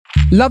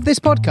Love this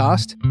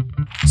podcast?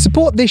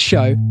 Support this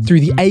show through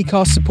the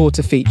Acast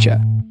supporter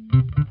feature.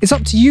 It's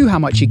up to you how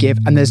much you give,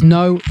 and there's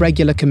no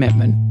regular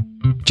commitment.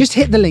 Just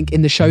hit the link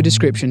in the show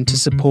description to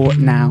support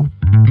now.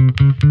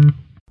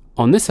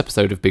 On this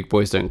episode of Big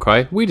Boys Don't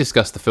Cry, we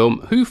discuss the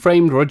film Who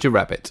Framed Roger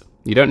Rabbit.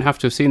 You don't have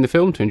to have seen the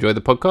film to enjoy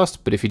the podcast,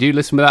 but if you do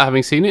listen without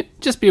having seen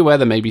it, just be aware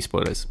there may be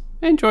spoilers.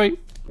 Enjoy!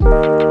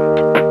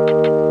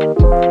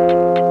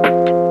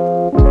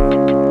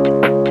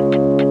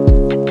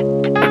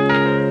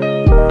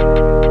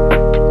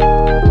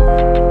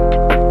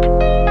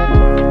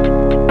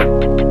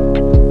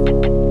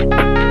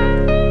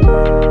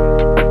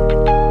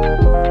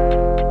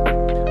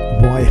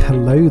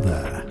 Hello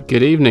there.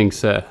 Good evening,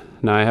 sir.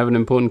 Now, I have an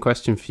important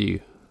question for you.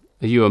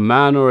 Are you a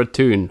man or a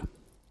toon?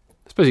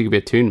 I suppose you could be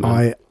a toon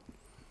man.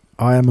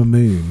 I am a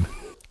moon.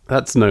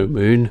 That's no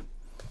moon.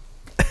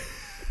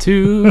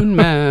 Toon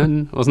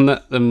man. Wasn't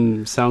that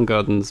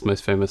Soundgarden's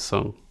most famous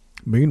song?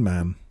 Moon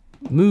Man.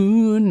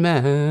 Moon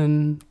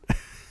man.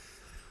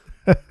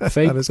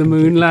 Fake the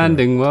moon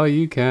landing while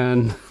you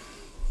can.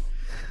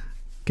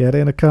 Get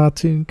in a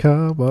cartoon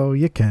car while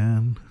you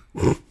can.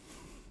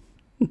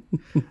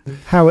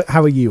 How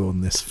are you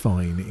on this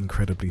fine,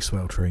 incredibly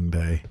sweltering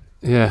day?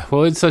 Yeah,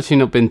 well, it's actually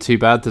not been too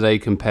bad today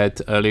compared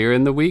to earlier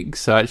in the week,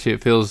 so actually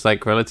it feels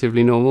like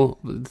relatively normal.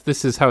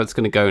 This is how it's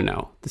going to go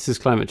now. This is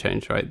climate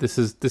change, right? This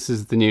is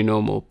the new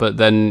normal. But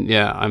then,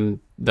 yeah, I'm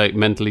like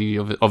mentally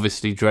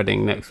obviously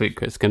dreading next week.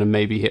 It's going to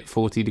maybe hit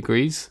 40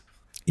 degrees.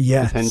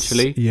 Yes.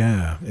 Potentially.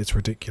 Yeah, it's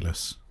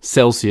ridiculous.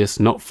 Celsius,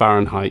 not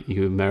Fahrenheit,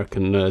 you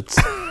American nerds.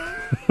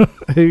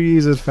 Who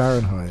uses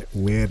Fahrenheit?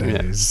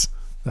 Weirdos. Yeah.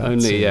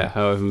 Only,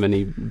 however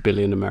many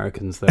billion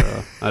Americans there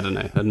are. I don't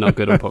know. They're not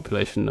good on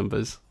population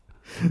numbers.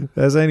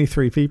 There's only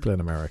 3 people in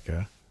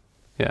America.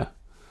 Yeah.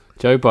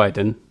 Joe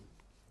Biden,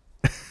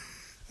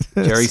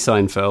 Jerry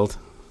Seinfeld,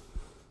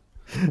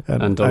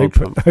 and Donald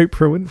Trump.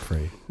 Oprah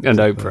Winfrey. And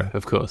Oprah,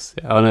 of course.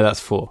 Yeah. Oh, no, that's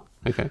 4.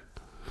 Okay.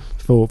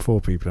 Four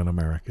people in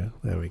America.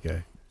 There we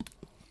go.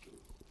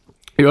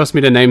 You asked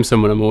me to name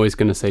someone, I'm always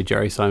going to say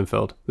Jerry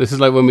Seinfeld. This is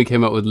like when we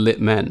came up with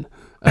lit men,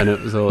 and it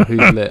was all,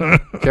 who's lit?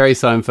 Jerry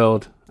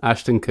Seinfeld,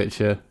 Ashton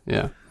Kutcher,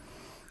 yeah.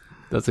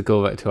 That's a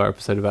callback to our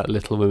episode about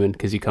Little Women,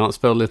 because you can't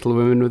spell Little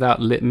Women without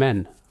lit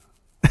men.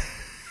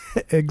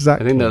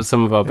 Exactly. I think that's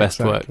some of our best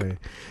work.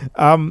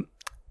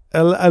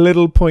 A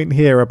little point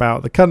here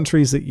about the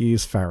countries that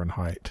use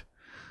Fahrenheit.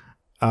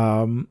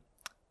 The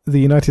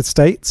United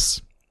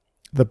States,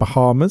 the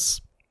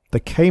Bahamas, the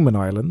Cayman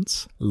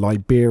Islands,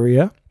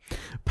 Liberia,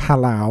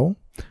 Palau,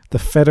 the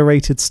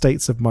Federated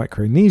States of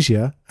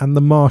Micronesia, and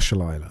the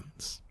Marshall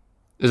Islands.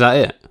 Is that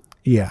it?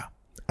 Yeah.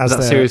 Is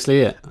that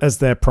seriously it? As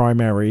their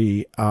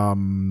primary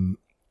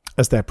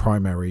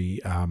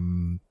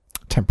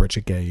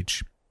temperature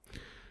gauge.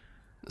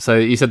 So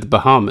you said the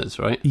Bahamas,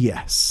 right?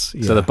 Yes.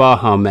 Yeah. So the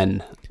Baha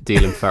men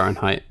deal in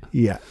Fahrenheit.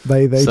 Yeah,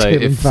 they so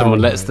deal in if someone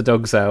Fahrenheit. lets the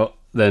dogs out,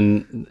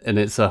 then and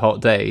it's a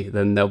hot day,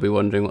 then they'll be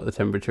wondering what the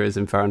temperature is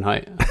in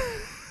Fahrenheit.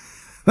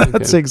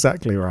 That's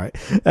exactly right.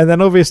 And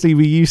then obviously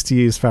we used to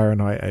use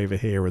Fahrenheit over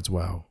here as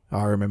well.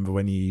 I remember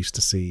when you used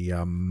to see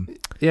in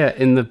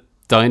the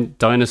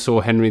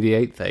dinosaur Henry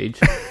VIII age.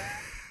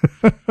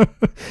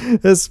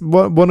 It's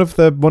one of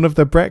the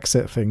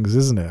Brexit things,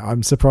 isn't it?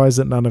 I'm surprised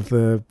that none of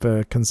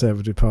the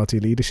Conservative Party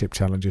leadership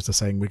challenges are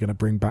saying we're going to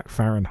bring back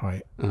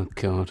Fahrenheit. Oh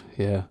God,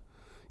 yeah.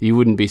 You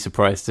wouldn't be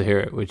surprised to hear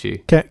it, would you?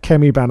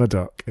 Kemi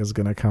Banadok is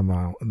going to come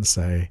out and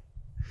say,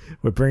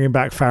 we're bringing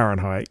back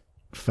Fahrenheit,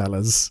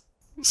 fellas.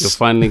 You'll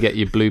finally get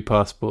your blue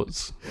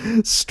passports.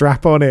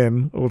 Strap on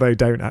in, although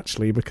don't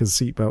actually, because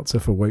seatbelts are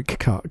for woke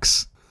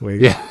cucks.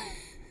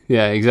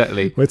 Yeah,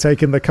 exactly. We're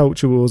taking the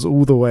culture wars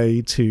all the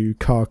way to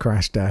car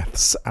crash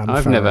deaths and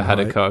I've Fahrenheit. never had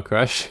a car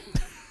crash.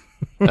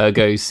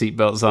 Ergo,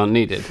 seatbelts aren't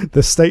needed.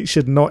 The state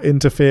should not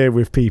interfere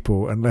with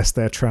people unless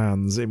they're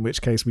trans, in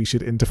which case we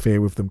should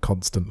interfere with them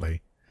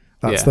constantly.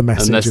 That's the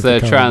message. Unless of they're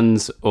the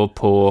trans or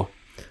poor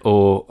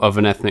or of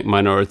an ethnic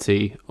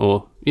minority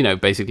or,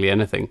 basically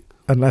anything.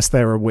 Unless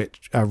they're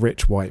a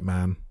rich white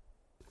man.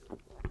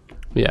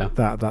 Yeah.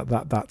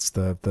 That's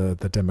the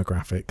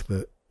demographic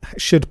that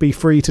should be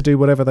free to do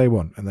whatever they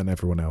want, and then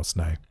everyone else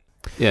no.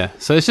 Yeah,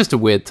 so it's just a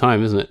weird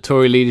time, isn't it?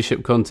 Tory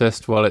leadership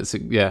contest, while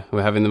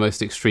we're having the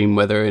most extreme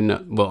weather in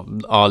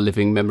our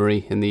living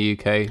memory in the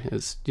UK.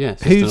 It's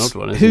just an odd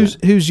one,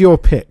 isn't it? Who's your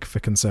pick for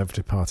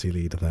Conservative Party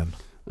leader then?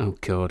 Oh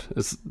God,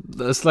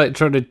 it's like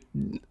trying to.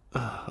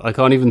 I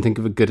can't even think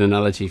of a good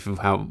analogy for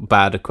how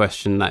bad a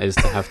question that is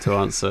to have to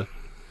answer.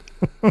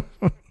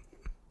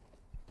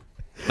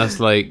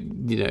 That's like,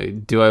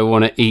 do I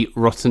want to eat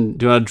rotten?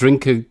 Do I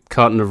drink a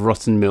carton of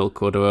rotten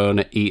milk, or do I want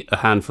to eat a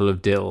handful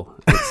of dill?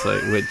 It's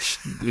like which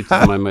is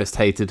my most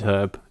hated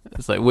herb?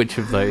 It's like which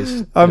of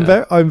those?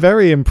 I'm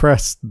very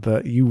impressed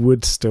that you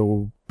would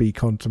still be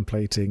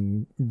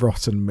contemplating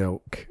rotten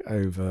milk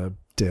over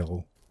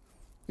dill.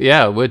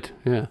 Yeah, I would.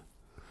 Yeah.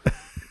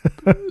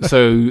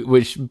 So,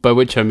 by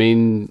which I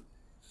mean,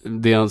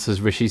 the answer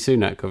is Rishi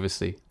Sunak,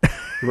 obviously.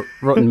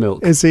 Rotten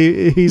milk.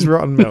 He's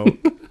rotten milk.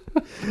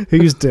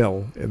 Who's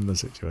dill in the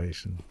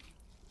situation?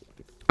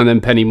 And then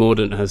Penny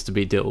Mordaunt has to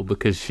be Dill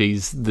because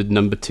she's the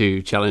number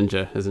 2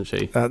 challenger, isn't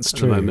she? That's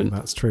true.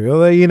 That's true.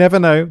 Although you never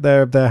know.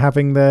 They're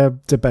having their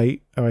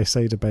debate. Oh, I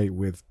say debate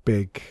with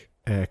big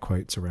air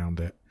quotes around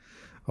it.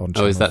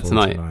 Oh, is that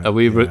tonight? Are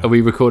we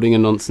recording a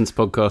nonsense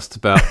podcast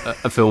about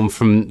a film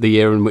from the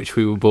year in which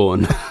we were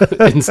born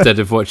instead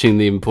of watching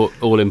the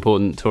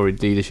all-important Tory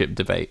leadership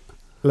debate?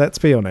 Let's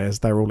be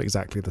honest, they're all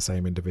exactly the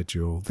same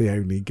individual. The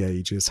only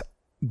gauge is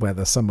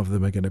whether some of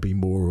them are going to be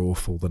more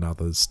awful than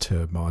others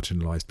to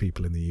marginalised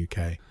people in the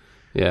UK.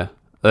 Yeah.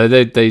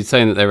 They're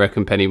saying that they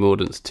reckon Penny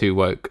Mordaunt's too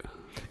woke.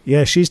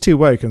 Yeah, she's too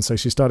woke, and so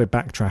she started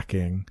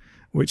backtracking,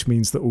 which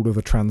means that all of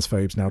the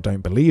transphobes now don't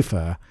believe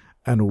her,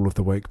 and all of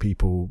the woke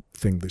people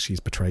think that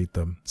she's betrayed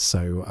them.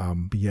 So,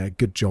 yeah,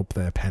 good job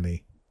there,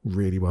 Penny.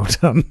 Really well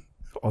done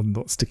on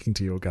not sticking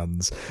to your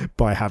guns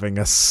by having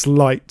a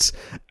slight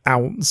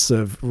ounce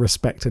of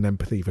respect and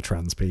empathy for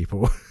trans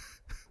people.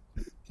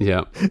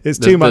 Yeah, it's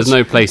too much. There's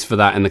no place for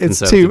that in the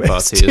Conservative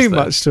Party. It's too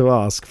much to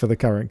ask for the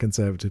current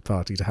Conservative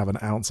Party to have an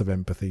ounce of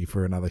empathy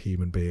for another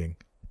human being.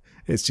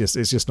 It's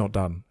just not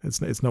done.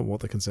 It's not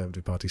what the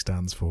Conservative Party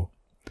stands for.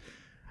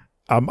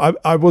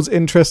 I was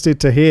interested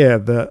to hear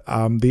that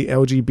the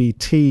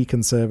LGBT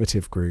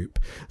Conservative group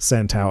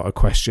sent out a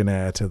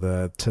questionnaire to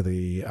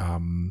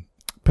the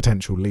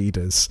potential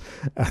leaders,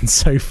 and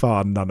so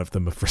far none of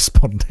them have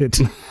responded.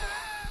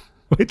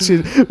 which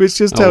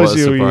just tells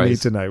you all you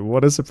need to know.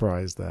 What a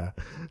surprise there.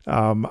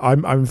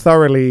 I'm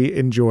thoroughly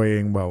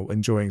enjoying. Well,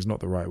 enjoying is not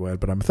the right word,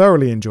 but I'm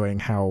thoroughly enjoying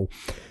how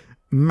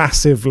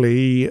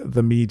massively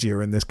the media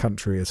in this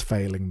country is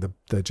failing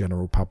the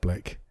general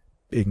public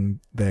in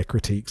their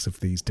critiques of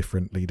these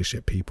different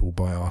leadership people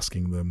by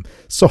asking them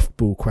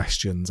softball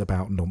questions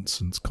about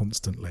nonsense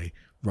constantly,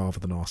 rather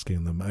than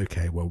asking them,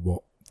 okay, well,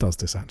 what does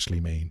this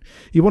actually mean?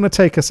 You want to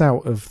take us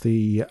out of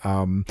the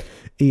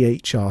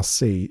ECHR,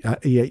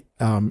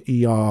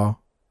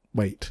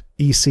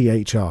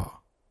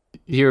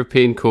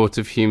 European Court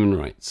of Human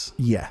Rights.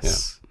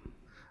 Yes.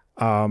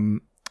 Yeah.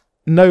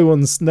 No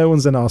one's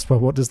then asked, well,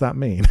 what does that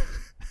mean?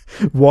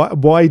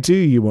 Why do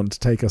you want to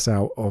take us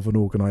out of an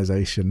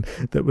organisation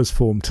that was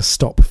formed to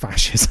stop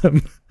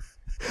fascism?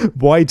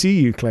 Why do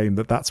you claim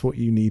that that's what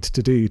you need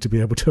to do to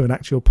be able to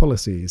enact your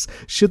policies?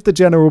 Should the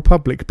general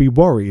public be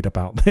worried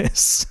about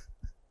this?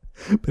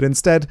 But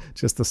instead,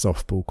 just the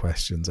softball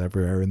questions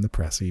everywhere in the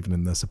press, even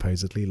in the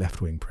supposedly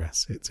left-wing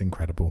press. It's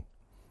incredible.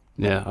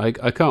 Yeah,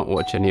 I can't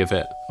watch any of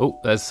it. Oh,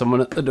 there's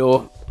someone at the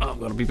door. I've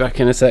got to be back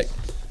in a sec.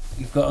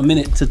 You've got a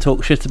minute to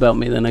talk shit about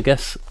me then, I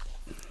guess.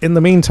 In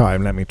the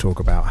meantime, let me talk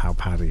about how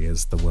Paddy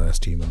is the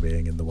worst human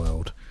being in the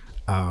world.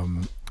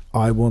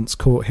 I once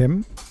caught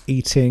him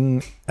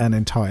eating an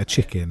entire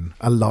chicken,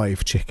 a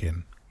live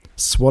chicken,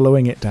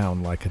 swallowing it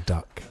down like a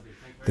duck.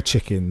 The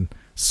chicken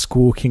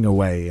squawking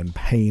away in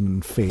pain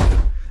and fear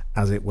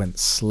as it went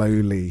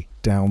slowly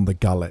down the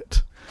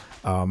gullet.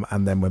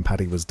 And then when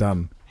Paddy was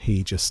done,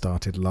 he just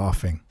started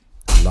laughing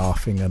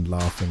and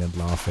laughing.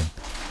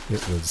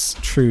 It was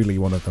truly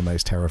one of the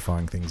most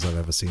terrifying things I've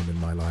ever seen in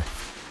my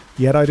life.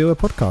 Yet I do a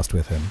podcast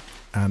with him,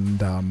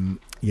 and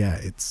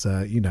it's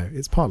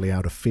it's partly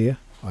out of fear.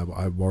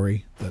 I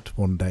worry that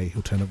one day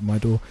he'll turn up at my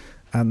door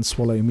and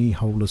swallow me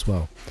whole as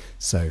well.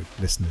 So,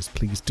 listeners,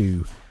 please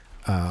do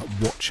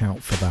watch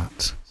out for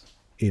that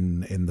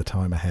in the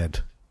time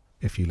ahead.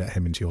 If you let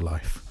him into your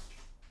life,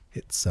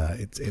 it's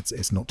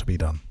not to be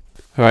done.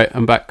 All right,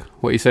 I'm back.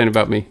 What are you saying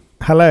about me?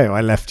 Hello, I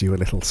left you a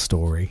little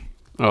story.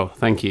 Oh,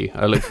 thank you.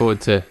 I look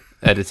forward to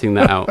editing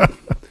that out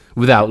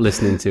without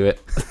listening to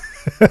it.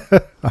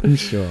 I'm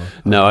sure.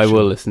 I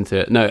will listen to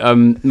it.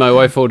 No, my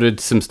wife ordered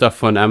some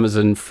stuff on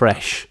Amazon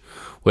Fresh,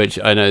 which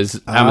I know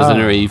is Amazon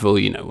are evil,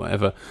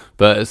 whatever.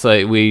 But it's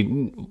like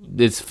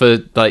it's for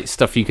like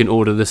stuff you can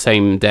order the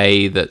same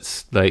day.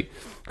 That's like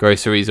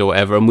groceries or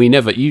whatever. And we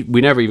never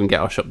even get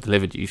our shop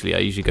delivered. Usually, I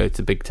usually go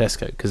to Big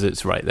Tesco because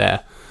it's right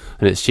there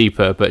and it's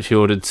cheaper. But she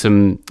ordered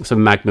some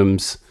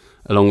Magnums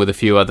along with a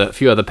few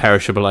other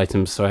perishable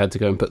items, so I had to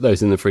go and put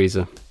those in the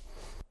freezer.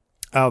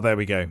 Oh, there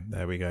we go.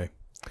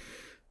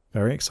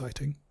 Very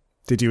exciting.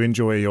 Did you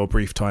enjoy your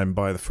brief time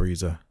by the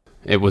freezer?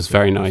 It was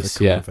very nice,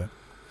 yeah.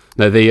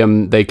 No,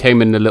 they came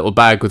in a little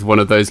bag with one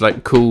of those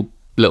like cool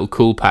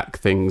pack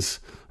things,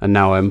 and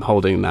now I'm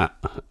holding that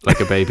like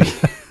a baby.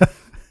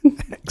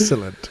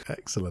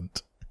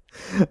 Excellent.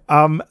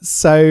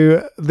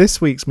 So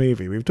this week's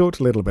movie, we've talked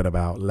a little bit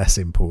about less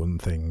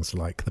important things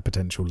like the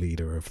potential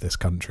leader of this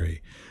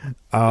country.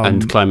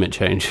 And climate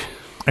change.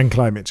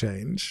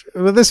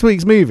 Well, this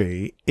week's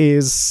movie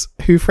is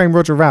Who Framed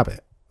Roger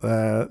Rabbit?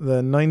 The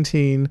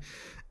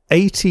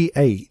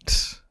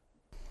 1988.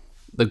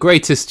 The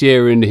greatest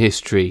year in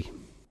history.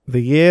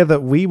 The year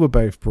that we were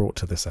both brought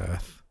to this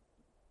earth.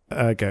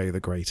 Ergo, the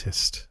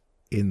greatest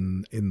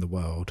in the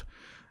world.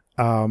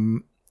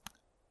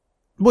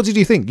 What did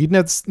you think? You've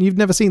never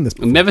seen this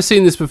before? I've never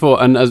seen this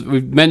before, and as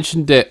we've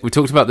mentioned it, we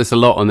talked about this a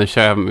lot on the show,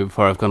 haven't we,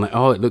 before? I've gone like,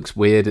 oh, it looks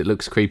weird, it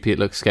looks creepy, it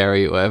looks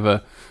scary,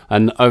 whatever.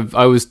 And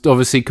I was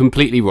obviously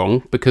completely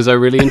wrong because I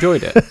really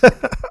enjoyed it.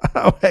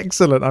 Oh,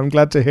 excellent. I'm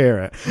glad to hear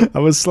it. I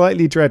was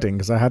slightly dreading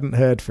because I hadn't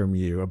heard from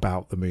you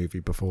about the movie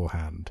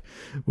beforehand,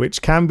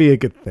 which can be a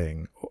good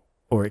thing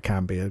or it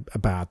can be a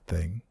bad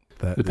thing.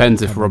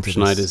 Depends if Rob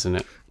Schneider's in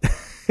it.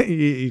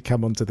 You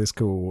come onto this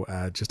call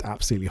just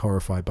absolutely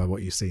horrified by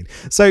what you've seen.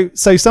 So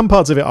some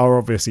parts of it are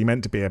obviously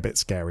meant to be a bit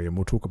scary, and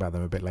we'll talk about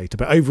them a bit later.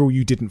 But overall,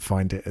 you didn't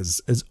find it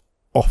as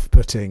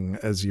off-putting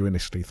as you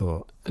initially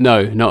thought.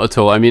 No, not at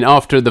all. I mean,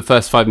 after the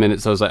first 5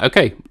 minutes, I was like,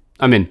 okay,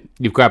 I'm in.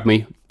 You've grabbed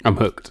me. I'm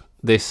hooked.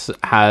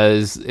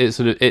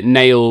 It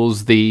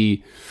nails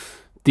the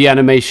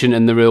animation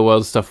and the real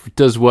world stuff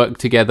does work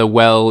together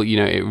well. You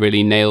know, it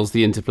really nails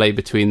the interplay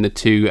between the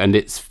two, and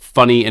it's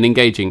funny and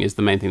engaging is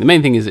the main thing. The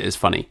main thing is it is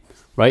funny,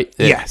 right?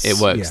 Yes. It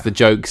works. Yeah. The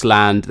jokes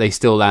land. They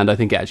still land. I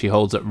think it actually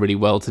holds up really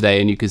well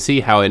today, and you can see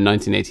how in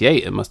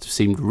 1988 it must have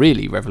seemed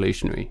really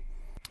revolutionary.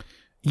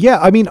 Yeah,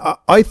 I mean,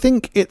 I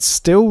think it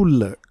still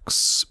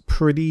looks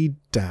pretty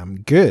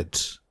damn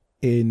good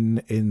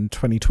in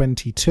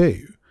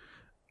 2022.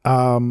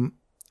 I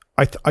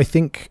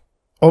think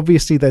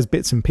obviously there's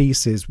bits and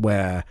pieces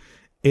where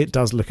it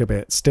does look a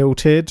bit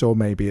stilted, or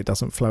maybe it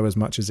doesn't flow as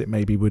much as it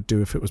maybe would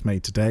do if it was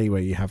made today, where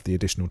you have the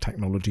additional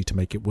technology to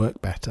make it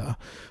work better.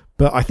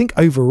 But I think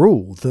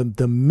overall,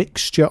 the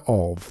mixture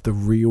of the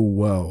real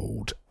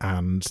world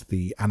and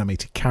the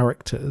animated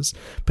characters,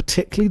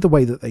 particularly the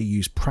way that they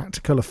use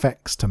practical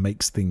effects to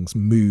make things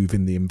move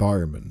in the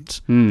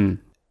environment,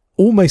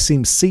 almost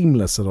seems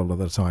seamless a lot of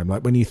the time.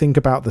 Like when you think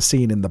about the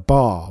scene in the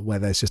bar where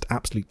there's just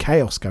absolute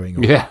chaos going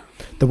on. Yeah.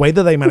 The way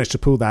that they managed to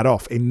pull that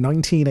off in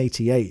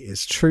 1988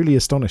 is truly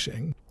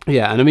astonishing.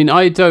 Yeah, and I mean,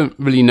 I don't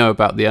really know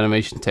about the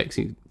animation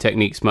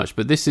techniques much,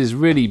 but this is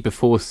really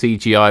before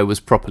CGI was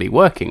properly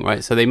working,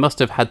 right? So they must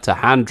have had to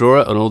hand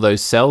draw it on all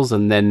those cells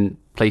and then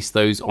place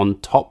those on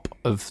top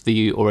of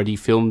the already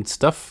filmed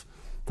stuff.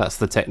 That's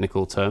the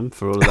technical term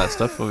for all of that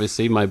stuff.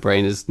 Obviously, my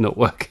brain is not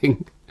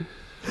working.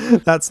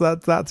 That's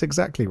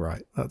exactly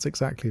right. That's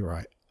exactly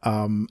right.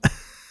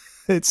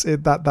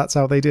 That's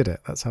how they did it.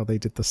 That's how they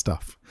did the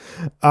stuff.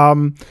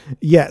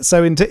 Yeah.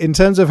 So in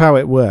terms of how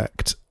it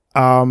worked,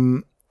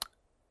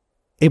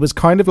 it was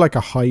kind of like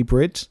a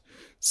hybrid.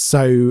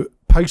 So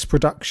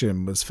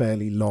post-production was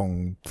fairly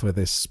long for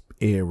this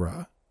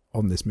era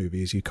on this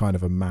movie, as you kind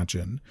of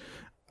imagine.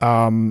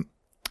 And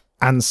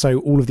so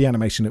all of the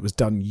animation, it was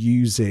done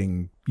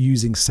using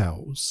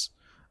cells,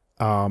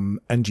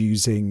 and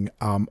using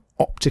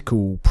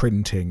optical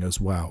printing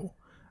as well,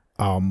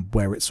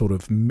 where it's sort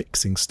of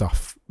mixing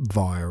stuff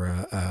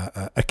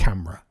via a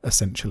camera,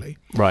 essentially.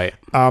 Right.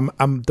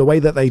 The way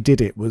that they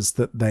did it was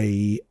that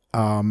they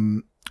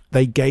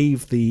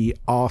gave the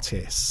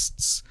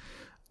artists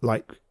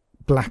like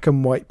black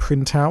and white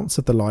printouts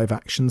of the live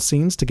action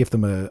scenes to give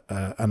them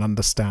an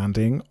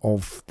understanding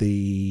of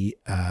the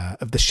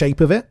shape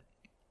of it,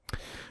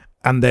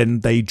 and then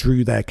they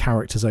drew their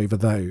characters over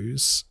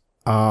those,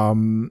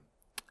 and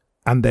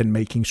then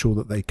making sure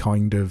that they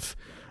kind of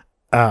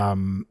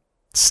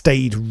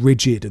stayed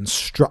rigid and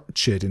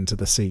structured into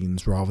the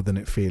scenes rather than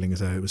it feeling as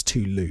though it was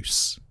too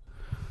loose.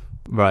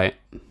 Right.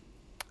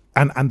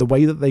 And the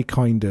way that they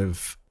kind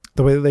of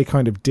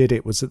did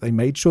it was that they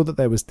made sure that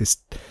there was this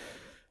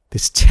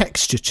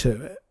texture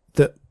to it,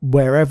 that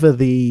wherever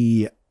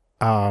the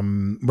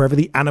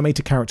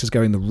animated characters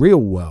go in the real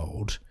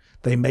world,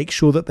 they make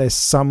sure that there's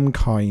some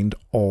kind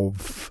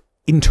of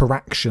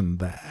interaction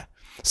there.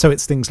 So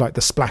it's things like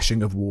the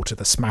splashing of water,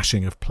 the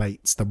smashing of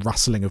plates, the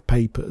rustling of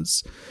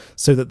papers,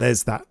 so that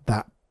there's that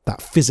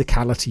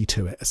physicality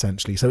to it,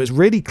 essentially. So it's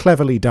really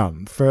cleverly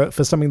done for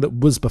something that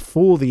was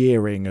before the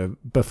era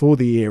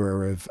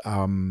of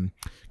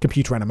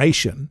computer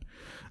animation.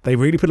 They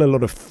really put a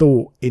lot of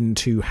thought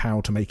into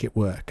how to make it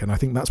work, and I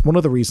think that's one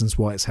of the reasons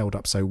why it's held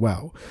up so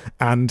well,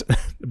 and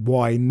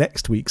why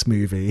next week's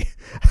movie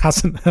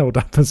hasn't held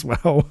up as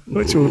well.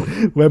 Which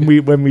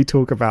when we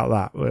talk about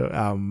that,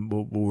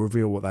 we'll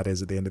reveal what that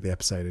is at the end of the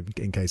episode,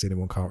 in case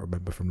anyone can't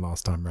remember from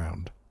last time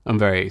round. I'm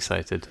very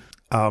excited.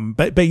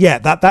 But yeah,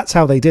 that's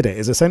how they did it.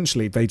 Is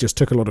essentially they just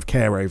took a lot of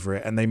care over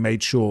it, and they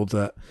made sure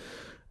that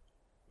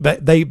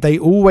they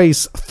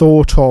always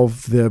thought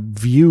of the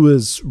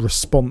viewer's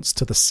response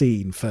to the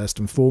scene first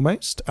and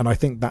foremost, and I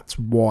think that's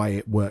why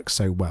it works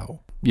so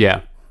well.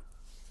 Yeah.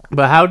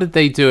 But how did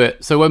they do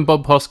it? So when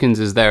Bob Hoskins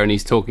is there and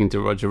he's talking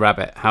to Roger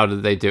Rabbit, how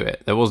did they do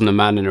it? There wasn't a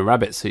man in a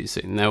rabbit suit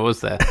scene, there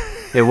was there?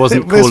 It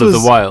wasn't Call of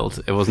the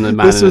Wild. It wasn't a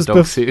man in a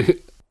dog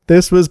suit.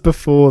 This was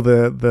before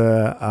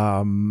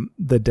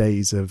the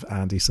days of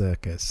Andy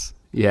Serkis.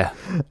 Yeah.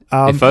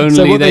 If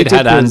only they'd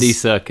had Andy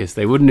Serkis,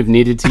 they wouldn't have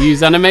needed to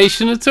use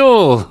animation at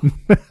all.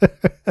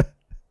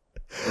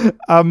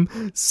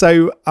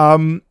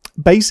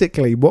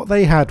 Basically what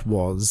they had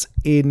was,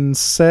 in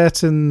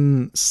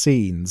certain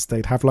scenes,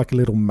 they'd have like a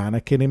little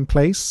mannequin in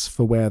place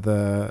for where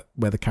the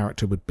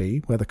character would be,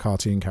 where the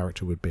cartoon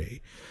character would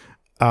be.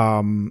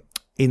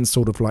 In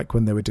sort of like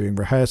when they were doing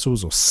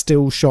rehearsals or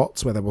still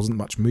shots where there wasn't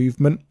much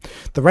movement.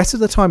 The rest of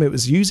the time it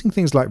was using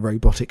things like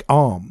robotic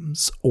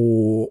arms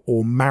or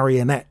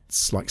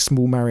marionettes, like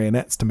small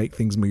marionettes, to make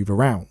things move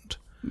around.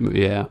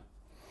 Yeah.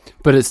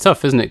 But it's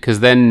tough, isn't it? Because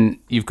then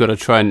you've got to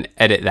try and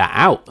edit that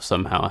out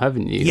somehow,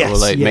 haven't you? Yes, or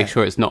like yeah. make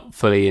sure it's not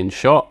fully in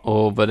shot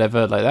or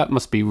whatever. Like that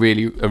must be a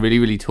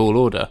really tall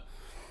order.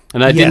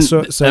 And I didn't.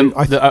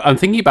 I'm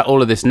thinking about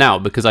all of this now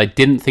because I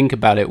didn't think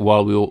about it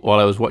while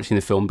I was watching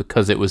the film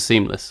because it was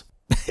seamless.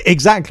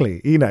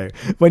 Exactly. You know,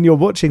 when you're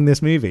watching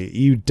this movie,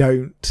 you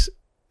don't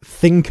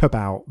think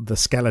about the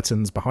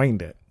skeletons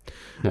behind it.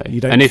 No.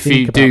 You don't. And if think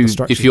you about do, the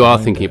structures if you are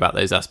behind thinking it. about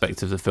those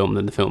aspects of the film,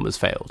 then the film has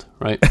failed,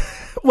 right?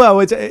 Well,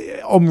 it's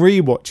on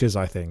rewatches,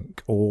 I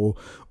think, or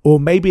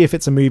maybe if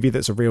it's a movie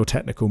that's a real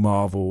technical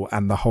marvel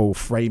and the whole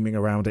framing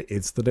around it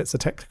is that it's a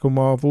technical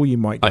marvel, you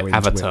might go Like into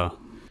Avatar. it.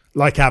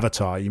 Like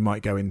Avatar, you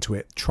might go into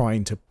it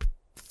trying to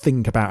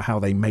think about how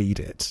they made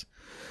it.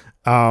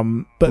 But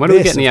when are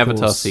we getting the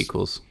Avatar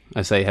sequels?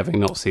 I say, having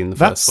not seen the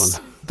first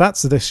one.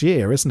 That's this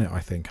year, isn't it?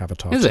 I think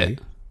Avatar. Is 2. it?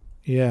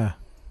 Yeah.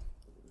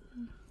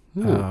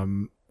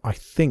 I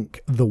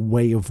think The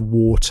Way of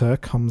Water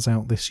comes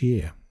out this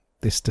year,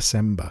 this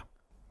December.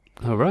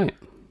 Oh, right.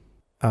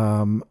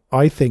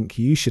 I think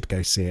you should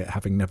go see it,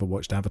 having never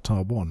watched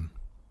Avatar 1.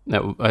 I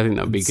think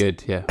that would be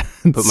good, yeah.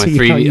 Put my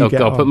 3D.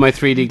 I'll put my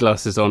 3D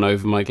glasses on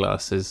over my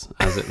glasses,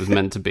 as it was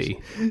meant to be.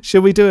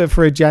 Shall we do it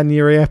for a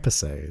January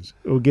episode?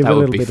 We'll give That a would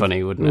little be bit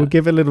funny, wouldn't it? We'll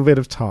give a little bit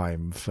of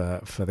time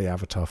for the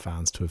Avatar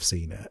fans to have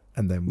seen it,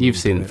 and then You've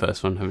seen the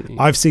first one, haven't you?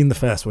 I've seen the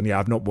first one. Yeah,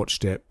 I've not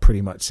watched it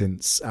pretty much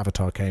since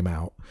Avatar came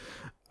out.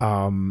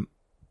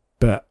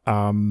 But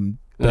yeah.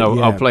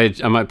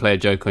 I might play a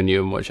joke on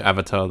you and watch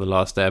Avatar: The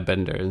Last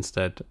Airbender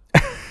instead.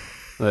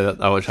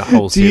 I'll watch a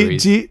whole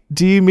series.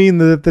 Do you mean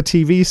the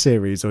TV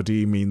series, or do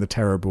you mean the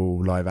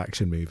terrible live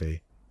action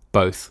movie?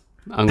 Both.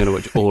 I'm going to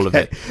watch all of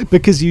it.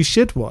 Because you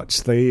should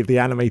watch the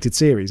animated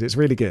series. It's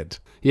really good.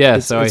 Yeah,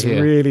 it's I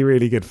hear. really,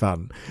 really good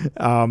fun.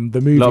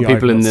 The movie. A lot of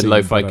people I've in not the seen,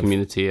 lo-fi but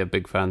community are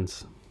big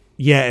fans.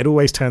 Yeah, it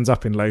always turns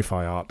up in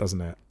lo-fi art, doesn't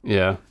it?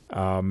 Yeah.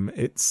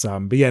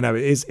 But yeah, no,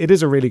 it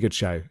is a really good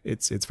show.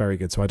 It's very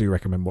good, so I do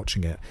recommend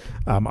watching it.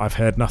 I've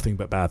heard nothing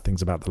but bad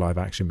things about the live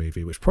action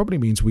movie, which probably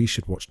means we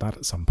should watch that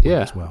at some point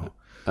as well.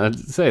 I'd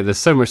say there's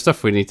so much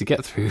stuff we need to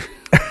get through.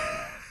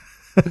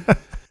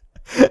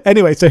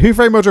 Anyway, so Who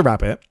Framed Roger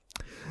Rabbit?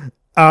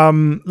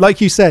 Like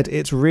you said,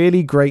 it's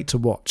really great to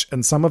watch,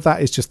 and some of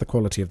that is just the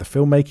quality of the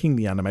filmmaking,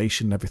 the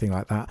animation, everything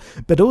like that.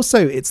 But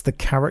also, it's the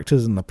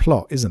characters and the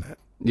plot, isn't it?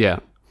 Yeah,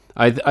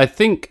 I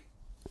think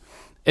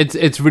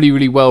it's really,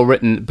 really well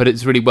written, but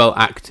it's really well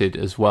acted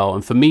as well.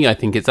 And for me, I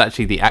think it's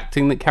actually the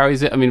acting that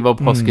carries it. I mean, Bob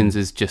Hoskins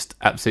is just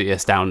absolutely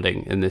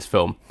astounding in this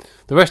film.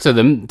 The rest of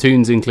them,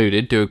 Toons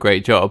included, do a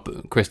great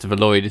job. Christopher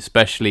Lloyd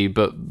especially,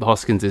 but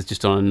Hoskins is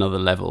just on another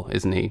level,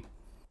 isn't he?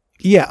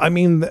 Yeah, I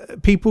mean,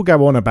 people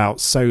go on about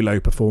solo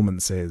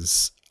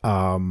performances,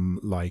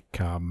 like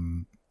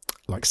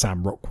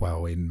Sam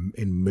Rockwell in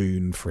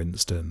Moon, for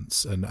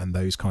instance, and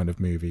those kind of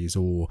movies.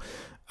 Or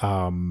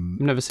I've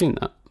never seen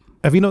that.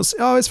 Have you not?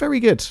 Oh, it's very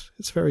good.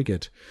 It's very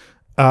good.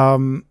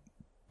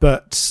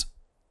 But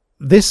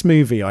this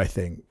movie, I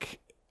think,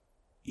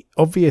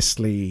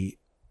 obviously,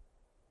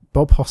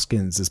 Bob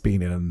Hoskins has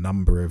been in a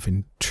number of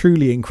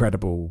truly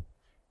incredible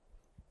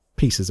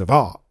pieces of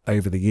art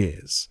over the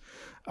years.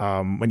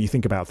 When you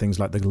think about things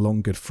like The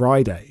Long Good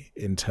Friday,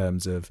 in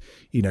terms of,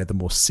 the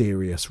more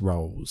serious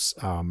roles,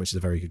 which is a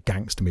very good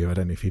gangster movie. I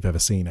don't know if you've ever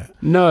seen it.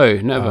 No,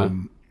 never.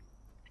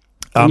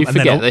 And you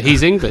forget that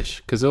he's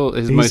English, because all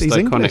his most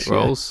iconic English,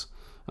 roles,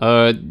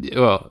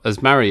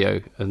 as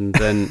Mario, and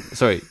then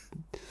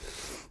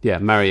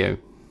Mario.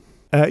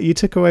 You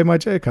took away my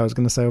joke. I was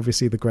going to say,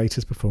 obviously, the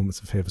greatest performance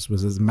of his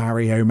was as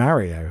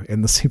Mario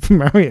in the Super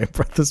Mario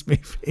Brothers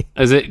movie.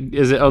 Is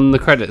it on the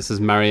credits as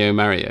Mario?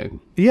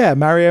 Yeah,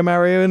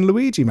 Mario and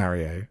Luigi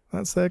Mario.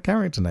 That's their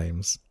character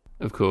names.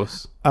 Of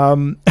course.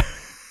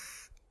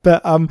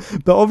 But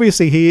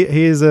obviously he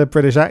is a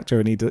British actor,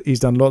 and he's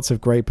done lots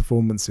of great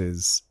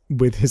performances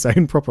with his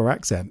own proper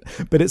accent.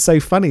 But it's so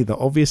funny that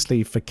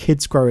obviously for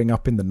kids growing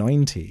up in the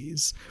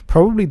 90s,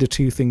 probably the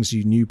two things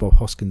you knew Bob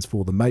Hoskins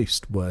for the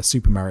most were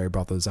Super Mario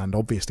Brothers and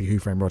obviously Who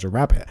Framed Roger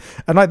Rabbit.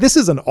 And this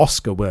is an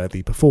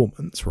Oscar-worthy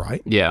performance,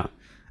 right? Yeah.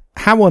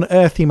 How on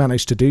earth he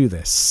managed to do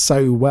this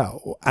so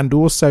well, and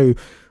also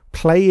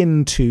play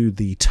into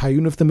the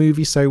tone of the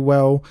movie so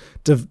well,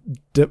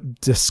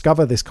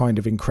 discover this kind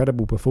of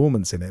incredible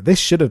performance in it. This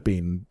should have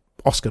been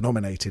Oscar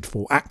nominated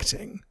for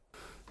acting.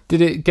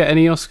 Did it get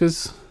any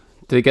Oscars?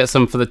 Did it get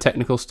some for the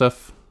technical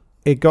stuff?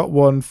 It got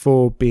one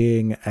for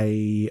being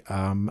a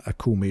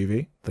cool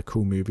movie, the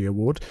Cool Movie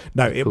Award.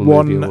 No, it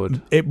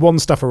won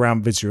stuff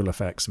around visual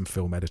effects and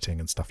film editing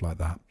and stuff like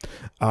that.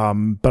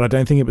 But I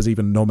don't think it was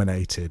even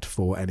nominated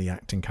for any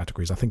acting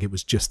categories. I think it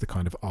was just the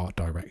kind of art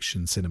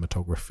direction,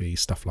 cinematography,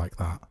 stuff like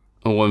that.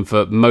 Or one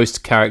for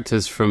most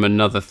characters from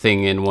another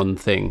thing in one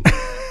thing,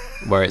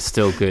 where it's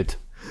still good,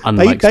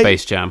 unlike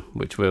Space Jam,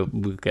 which we'll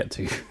get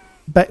to.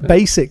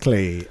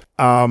 Basically,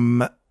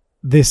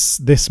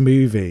 this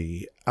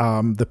movie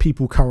the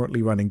people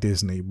currently running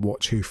Disney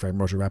watch Who Framed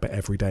Roger Rabbit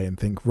every day and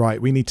think,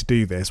 right, we need to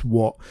do this.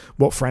 What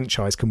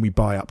franchise can we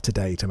buy up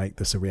today to make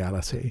this a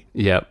reality?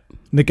 Yep.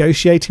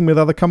 Negotiating with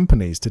other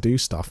companies to do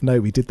stuff. No,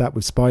 we did that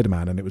with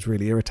Spider-Man and it was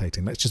really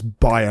irritating. Let's just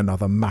buy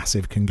another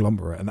massive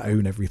conglomerate and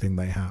own everything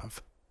they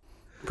have.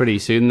 Pretty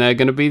soon they're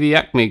going to be the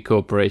Acme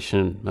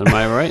Corporation. Am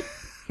I right?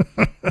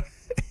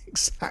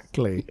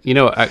 Exactly. You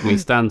know what Acme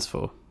stands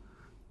for?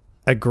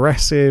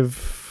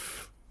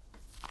 Aggressive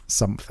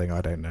something,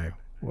 I don't know.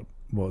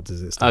 What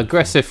does it stand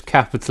Aggressive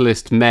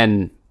capitalist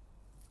men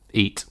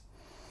eat.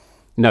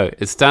 No,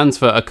 it stands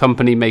for a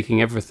company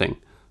making everything.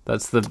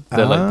 That's the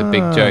like the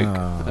big joke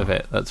of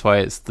it. That's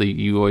why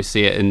you always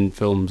see it in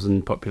films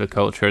and popular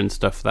culture and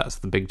stuff. That's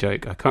the big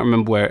joke. I can't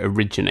remember where it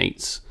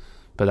originates,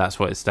 but that's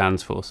what it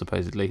stands for,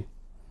 supposedly.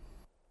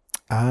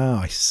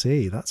 I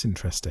see. That's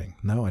interesting.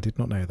 No, I did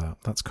not know that.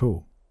 That's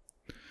cool.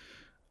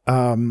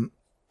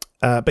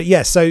 But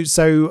yeah,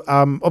 so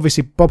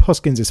obviously Bob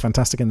Hoskins is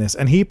fantastic in this,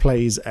 and he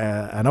plays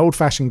an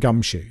old-fashioned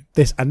gumshoe.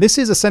 This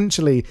is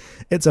essentially,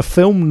 it's a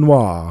film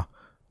noir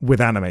with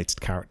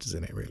animated characters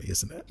in it, really,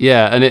 isn't it?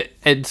 Yeah, and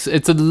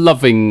it's a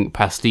loving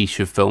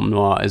pastiche of film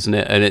noir, isn't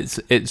it? And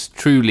it's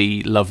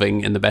truly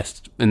loving in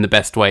the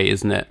best way,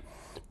 isn't it?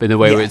 But in the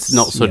way where it's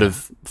not sort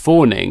of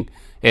fawning.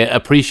 It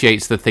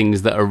appreciates the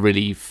things that are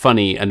really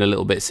funny and a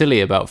little bit silly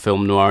about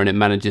film noir, and it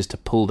manages to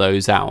pull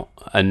those out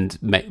and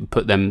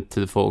put them to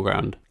the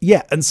foreground.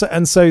 Yeah, and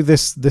so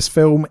this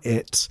film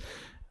it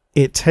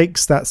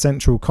takes that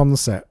central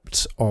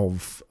concept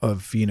of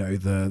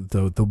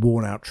the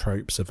worn out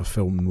tropes of a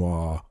film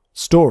noir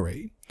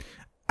story,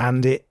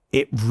 and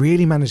it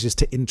really manages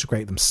to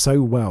integrate them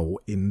so well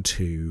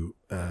into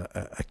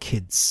a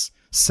kid's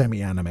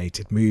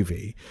semi-animated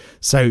movie.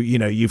 So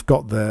you've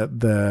got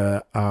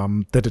the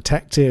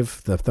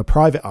detective, the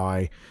private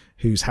eye,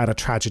 who's had a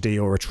tragedy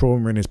or a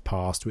trauma in his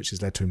past which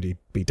has led to him to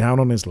be down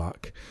on his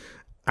luck,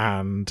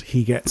 and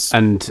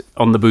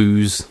on the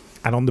booze,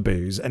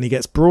 and he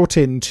gets brought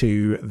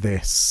into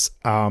this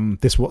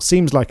what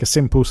seems like a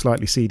simple,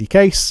 slightly seedy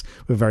case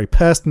with a very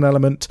personal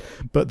element,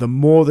 but the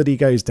more that he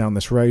goes down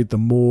this road, the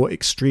more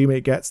extreme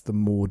it gets, the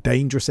more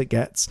dangerous it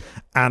gets,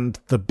 and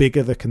the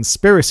bigger the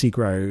conspiracy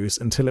grows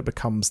until it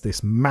becomes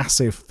this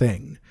massive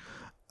thing.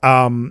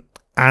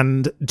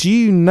 And do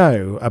you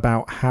know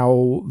about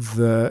how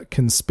the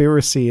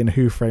conspiracy in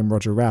Who Framed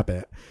Roger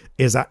Rabbit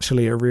is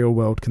actually a real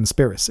world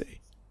conspiracy?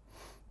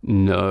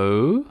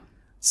 No.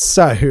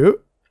 So,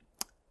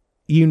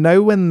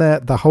 when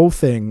the whole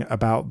thing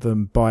about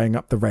them buying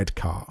up the red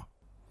car?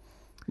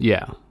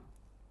 Yeah.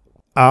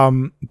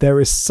 There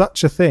is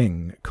such a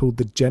thing called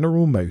the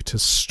General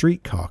Motors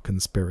streetcar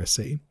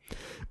conspiracy,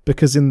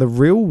 because in the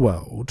real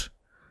world,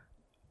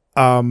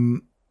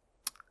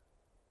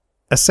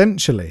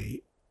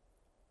 essentially,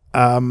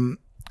 the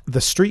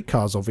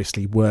streetcars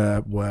obviously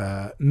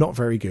were not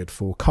very good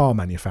for car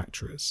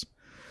manufacturers.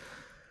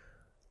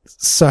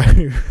 So,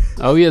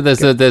 oh yeah,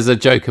 there's a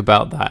joke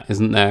about that,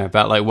 isn't there?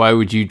 About like, why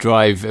would you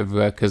drive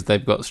everywhere because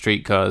they've got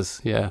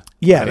streetcars? Yeah,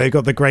 right. They've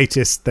got the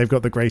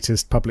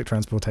greatest public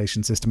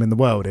transportation system in the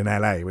world in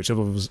LA, which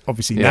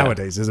obviously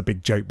nowadays is a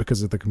big joke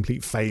because of the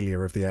complete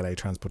failure of the LA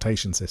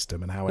transportation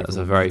system and how that's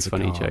a very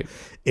funny joke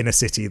in a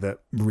city that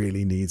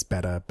really needs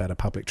better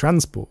public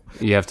transport.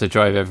 You have to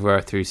drive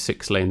everywhere through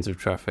 6 lanes of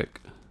traffic.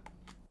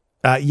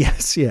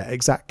 Yes, yeah,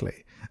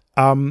 exactly.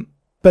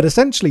 But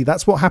essentially,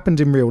 that's what happened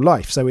in real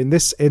life. So in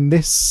this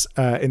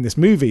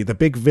movie, the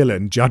big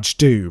villain, Judge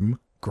Doom,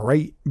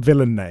 great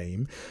villain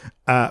name,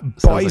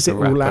 buys it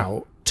all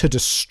out to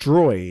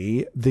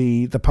destroy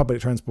the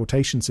public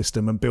transportation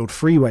system and build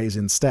freeways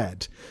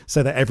instead,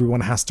 so that everyone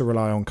has to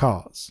rely on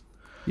cars.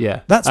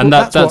 Yeah, that's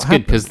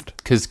good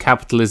because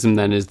capitalism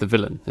then is the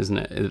villain, isn't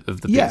it, of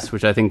the piece?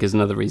 Which I think is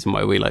another reason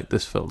why we like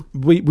this film.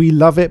 We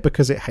love it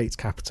because it hates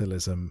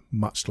capitalism,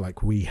 much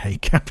like we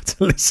hate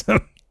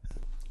capitalism.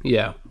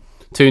 Yeah.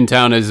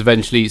 Toontown is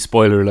eventually,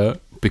 spoiler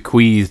alert,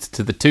 bequeathed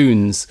to the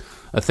Toons,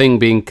 a thing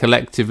being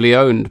collectively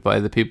owned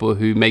by the people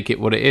who make it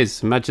what it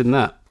is. Imagine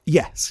that.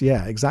 Yes,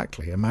 yeah,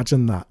 exactly.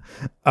 Imagine that.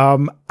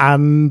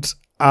 And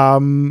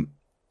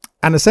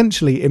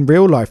essentially, in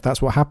real life,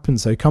 that's what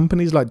happens. So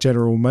companies like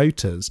General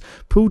Motors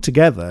pull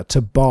together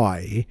to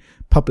buy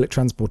public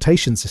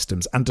transportation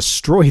systems and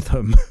destroy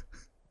them.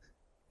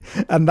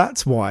 And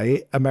that's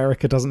why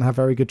America doesn't have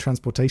very good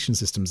transportation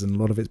systems in a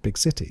lot of its big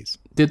cities.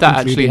 Did that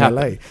actually happen?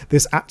 LA.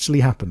 This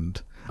actually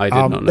happened. I did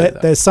not know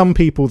that. There's some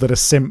people that are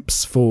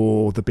simps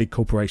for the big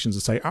corporations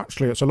that say,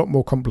 actually, it's a lot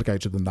more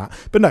complicated than that.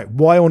 But no,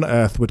 why on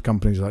earth would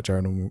companies like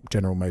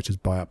General Motors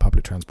buy up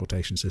public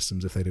transportation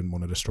systems if they didn't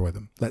want to destroy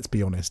them? Let's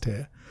be honest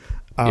here.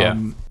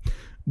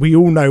 We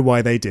all know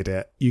why they did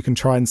it. You can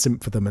try and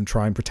simp for them and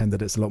try and pretend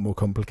that it's a lot more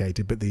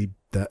complicated, but the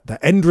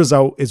end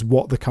result is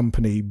what the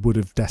company would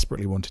have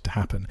desperately wanted to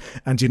happen.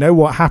 And do you know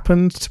what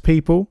happened to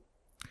people?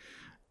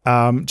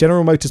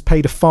 General Motors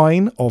paid a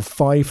fine of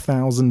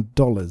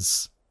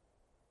 $5,000,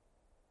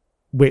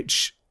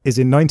 which is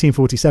in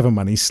 1947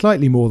 money,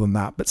 slightly more than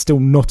that, but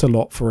still not a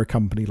lot for a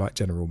company like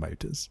General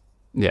Motors.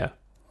 Yeah.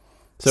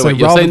 So wait,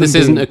 you're rather saying this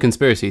than isn't being- a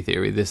conspiracy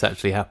theory? This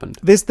actually happened.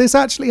 This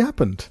actually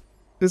happened.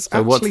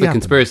 So what's the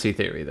conspiracy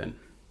theory then?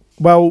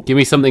 Well, Give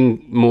me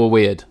something more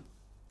weird.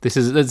 This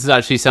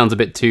actually sounds a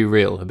bit too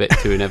real, a bit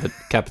too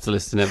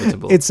capitalist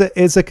inevitable. it's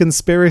a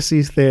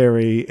conspiracy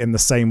theory in the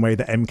same way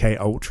that MK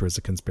Ultra is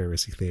a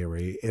conspiracy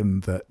theory,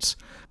 in that.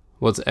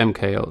 What's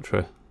MK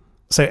Ultra?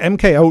 So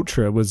MK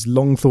Ultra was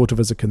long thought of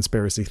as a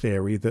conspiracy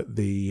theory that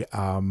the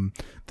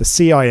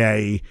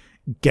CIA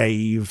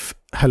gave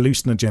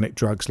hallucinogenic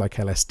drugs like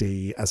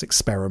LSD as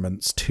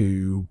experiments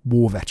to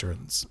war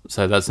veterans.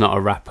 So that's not a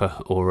rapper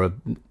or a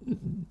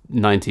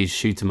 90s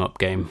shoot 'em up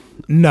game.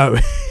 No,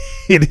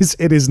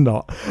 it is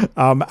not.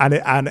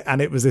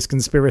 And it was this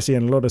conspiracy,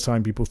 and a lot of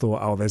time people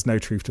thought, oh, there's no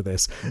truth to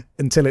this,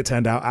 until it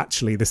turned out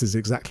actually this is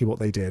exactly what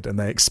they did, and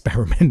they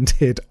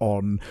experimented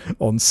on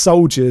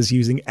soldiers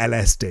using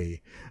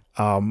LSD,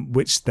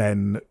 which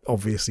then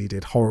obviously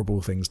did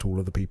horrible things to all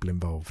of the people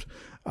involved.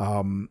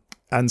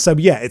 And so,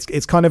 yeah,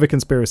 it's kind of a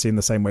conspiracy in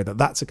the same way that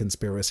that's a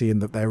conspiracy, in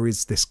that there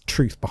is this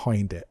truth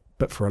behind it,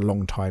 but for a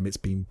long time it's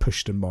been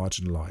pushed and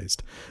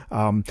marginalized.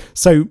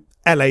 So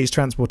LA's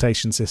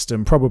transportation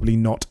system, probably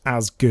not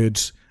as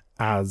good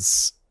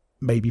as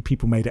maybe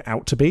people made it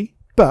out to be,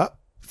 but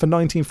for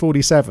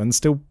 1947,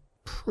 still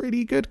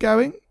pretty good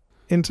going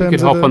in terms of... You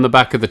could hop on the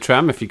back of the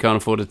tram if you can't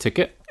afford a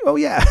ticket. Oh,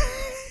 yeah.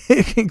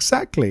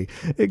 Exactly.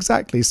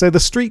 So the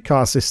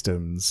streetcar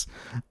systems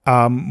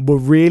were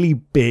really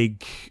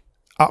big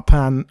up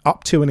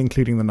to and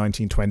including the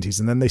 1920s,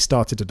 and then they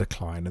started to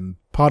decline, and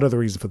part of the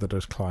reason for the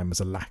decline was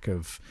a lack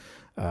of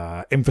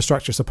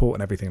infrastructure support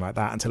and everything like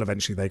that, until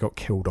eventually they got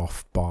killed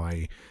off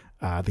by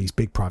these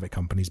big private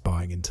companies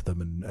buying into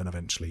them and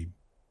eventually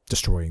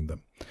destroying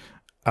them.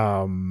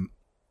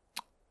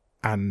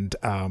 And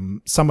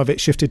some of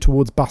it shifted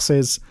towards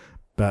buses,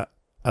 but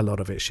a lot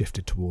of it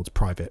shifted towards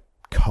private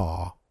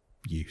car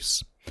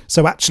use.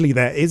 So actually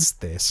there is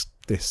this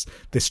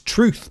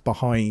truth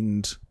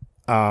behind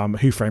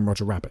Who Framed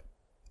Roger Rabbit,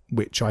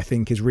 which I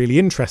think is really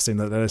interesting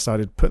that they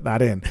decided to put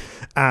that in.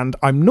 And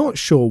I'm not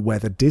sure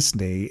whether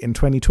Disney in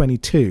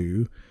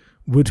 2022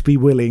 would be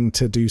willing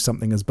to do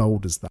something as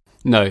bold as that.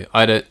 No,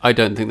 I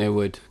don't think they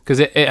would, because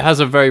it has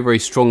a very, very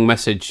strong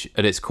message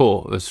at its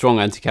core, a strong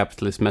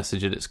anti-capitalist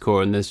message at its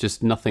core, and there's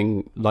just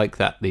nothing like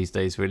that these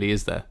days, really,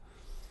 is there?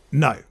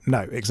 No,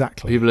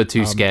 exactly. People are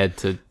too scared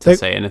to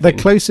say anything. The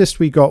closest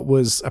we got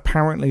was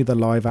apparently the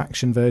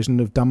live-action version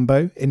of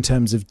Dumbo in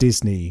terms of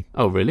Disney.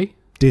 Oh, really?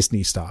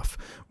 Disney stuff,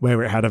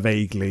 where it had a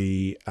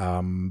vaguely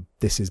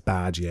 "this is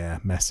bad, yeah"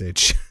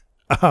 message.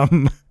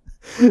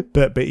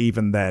 But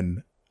even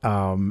then,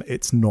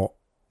 it's not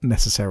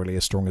necessarily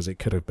as strong as it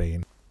could have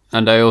been.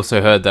 And I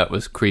also heard that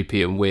was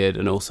creepy and weird,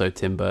 and also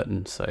Tim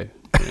Burton. So,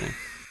 yeah.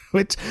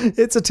 Which,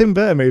 it's a Tim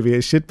Burton movie.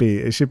 It should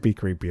be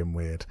creepy and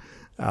weird.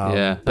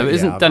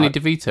 Isn't Danny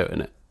DeVito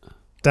in it?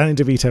 Danny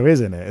DeVito is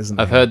in it, isn't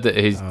he? I've heard that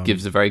he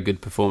gives a very good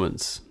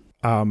performance.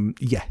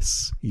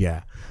 Yes,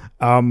 yeah.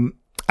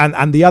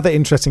 And the other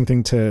interesting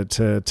thing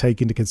to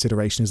take into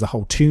consideration is the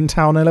whole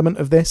Toontown element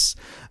of this,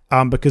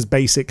 because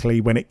basically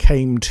when it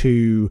came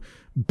to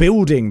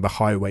building the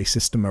highway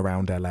system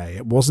around LA,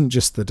 it wasn't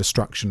just the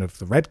destruction of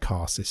the red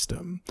car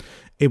system,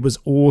 it was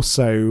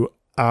also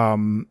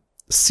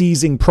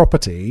seizing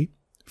property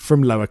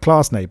from lower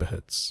class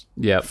neighborhoods,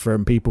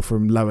 from people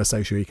from lower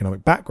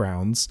socioeconomic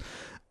backgrounds.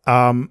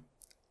 And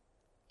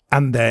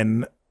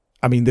then,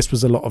 I mean, this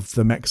was a lot of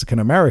the Mexican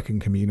American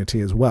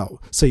community as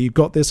well. So you've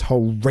got this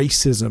whole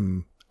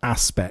racism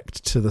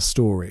aspect to the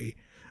story,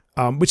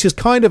 which is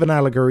kind of an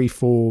allegory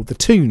for the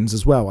Toons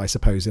as well, I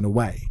suppose, in a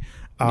way.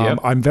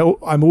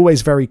 I'm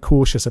always very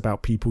cautious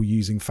about people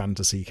using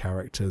fantasy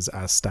characters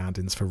as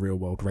stand-ins for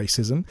real-world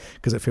racism,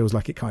 because it feels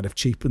like it kind of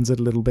cheapens it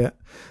a little bit.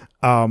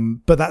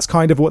 But that's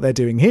kind of what they're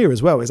doing here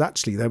as well, is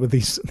actually there were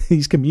these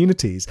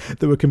communities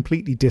that were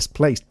completely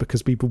displaced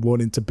because people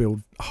wanted to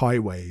build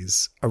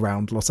highways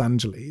around Los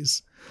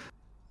Angeles.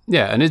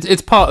 Yeah, and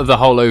it's part of the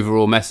whole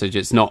overall message.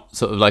 It's not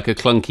sort of like a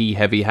clunky,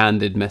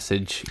 heavy-handed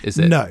message, is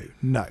it?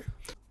 No.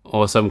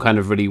 Or some kind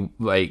of really,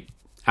 like,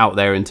 out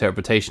there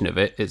interpretation of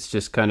it. It's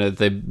just kind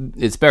of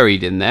it's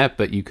buried in there,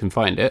 but you can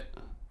find it.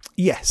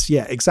 Yes,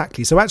 yeah,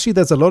 exactly. So actually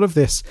there's a lot of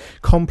this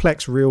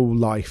complex real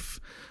life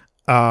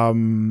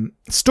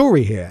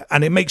story here,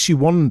 and it makes you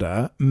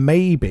wonder,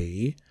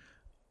 maybe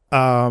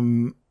LA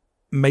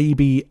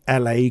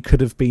could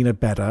have been a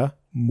better,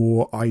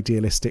 more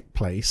idealistic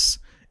place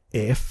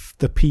if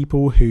the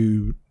people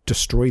who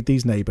destroyed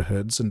these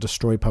neighborhoods and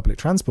destroyed public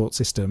transport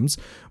systems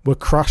were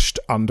crushed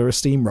under a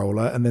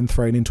steamroller and then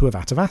thrown into a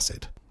vat of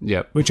acid.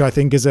 Yep. Which I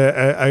think is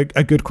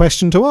a good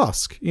question to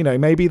ask. You know,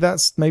 maybe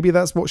that's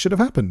what should have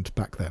happened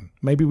back then.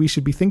 Maybe we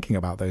should be thinking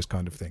about those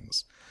kind of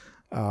things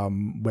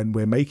when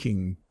we're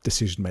making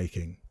decision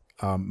making.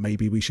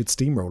 Maybe we should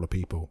steamroller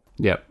people.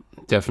 Yep,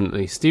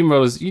 definitely.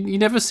 Steamrollers. You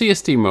never see a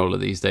steamroller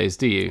these days,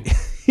 do you?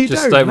 You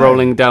just don't, like no.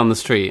 rolling down the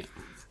street.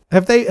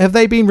 Have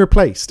they been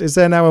replaced? Is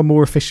there now a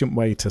more efficient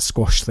way to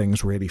squash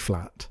things really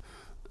flat?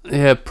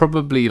 Yeah,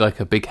 probably like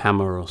a big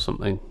hammer or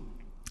something.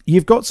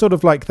 You've got sort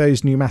of like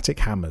those pneumatic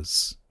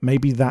hammers.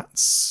 Maybe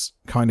that's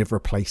kind of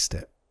replaced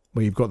it.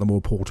 where you've got the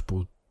more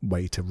portable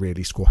way to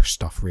really squash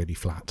stuff really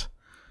flat.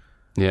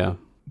 Yeah.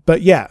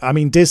 But yeah, I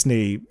mean,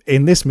 Disney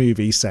in this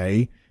movie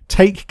say,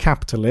 take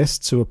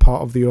capitalists who are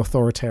part of the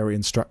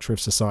authoritarian structure of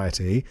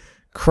society,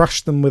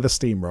 crush them with a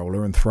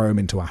steamroller and throw them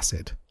into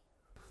acid.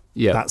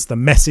 Yeah. That's the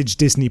message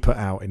Disney put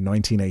out in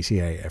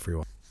 1988,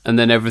 everyone. And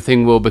then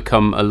everything will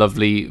become a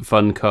lovely,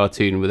 fun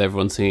cartoon with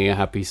everyone singing a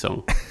happy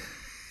song.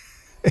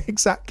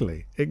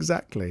 Exactly.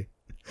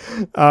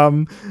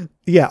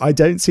 Yeah, I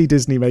don't see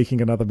Disney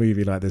making another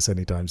movie like this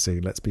anytime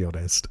soon, let's be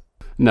honest.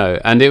 No,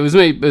 and it was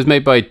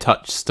made by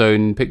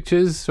Touchstone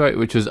Pictures, right,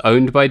 which was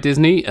owned by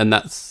Disney, and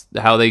that's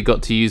how they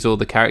got to use all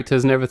the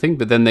characters and everything.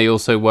 But then they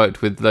also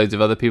worked with loads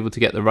of other people to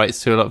get the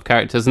rights to a lot of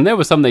characters, and there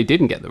were some they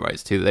didn't get the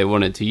rights to that they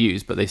wanted to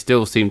use, but they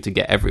still seemed to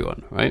get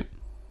everyone, right?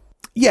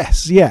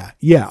 Yes, yeah.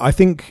 I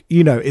think,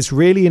 it's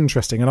really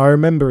interesting. And I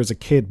remember as a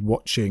kid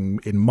watching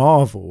in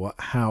Marvel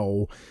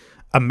how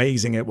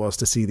amazing it was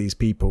to see these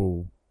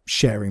people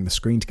sharing the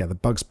screen together,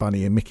 Bugs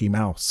Bunny and Mickey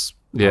Mouse.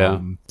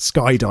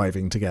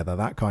 Skydiving together,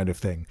 that kind of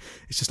thing.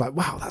 It's just like,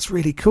 wow, that's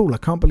really cool. I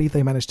can't believe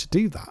they managed to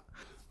do that.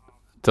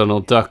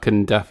 Donald Duck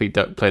and Daffy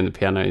Duck playing the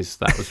pianos.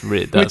 That was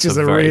really, which is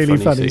a really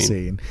funny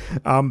scene.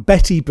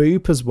 Betty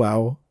Boop as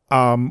well,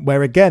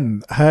 where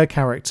again her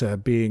character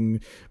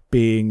being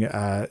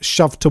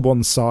shoved to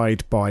one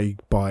side by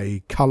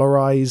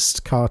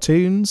colorized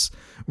cartoons.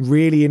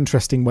 Really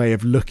interesting way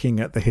of looking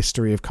at the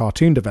history of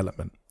cartoon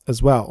development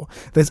as well.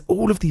 There's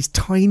all of these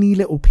tiny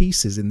little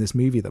pieces in this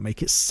movie that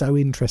make it so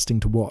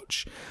interesting to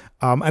watch.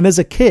 And as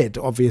a kid,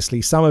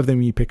 obviously, some of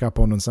them you pick up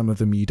on and some of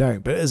them you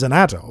don't. But as an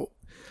adult,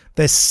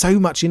 there's so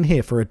much in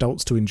here for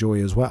adults to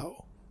enjoy as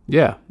well.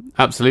 Yeah,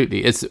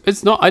 absolutely.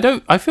 It's not.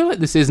 I feel like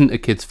this isn't a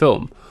kid's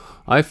film.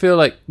 I feel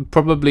like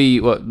probably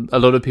a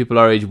lot of people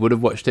our age would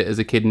have watched it as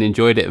a kid and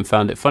enjoyed it and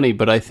found it funny.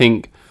 But I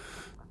think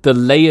the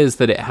layers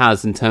that it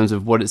has in terms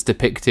of what it's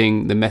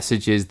depicting, the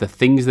messages, the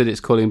things that it's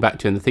calling back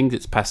to, and the things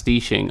it's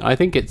pastiching, I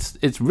think it's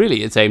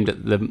aimed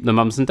at the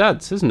mums and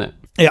dads, isn't it?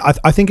 Yeah,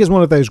 I think it's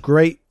one of those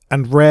great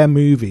and rare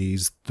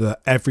movies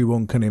that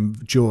everyone can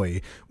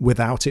enjoy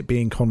without it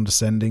being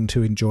condescending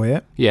to enjoy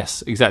it.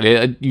 Yes,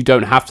 exactly. You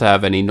don't have to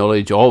have any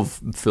knowledge of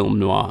film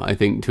noir, I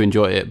think, to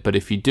enjoy it. But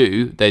if you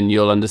do, then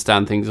you'll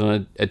understand things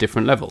on a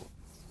different level.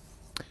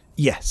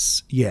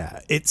 Yes, yeah.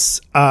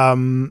 It's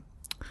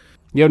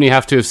you only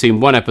have to have seen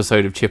one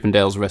episode of Chip 'n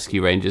Dale's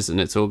Rescue Rangers and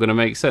it's all going to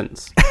make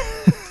sense.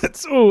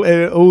 It's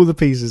all the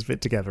pieces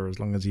fit together as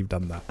long as you've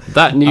done that.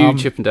 That new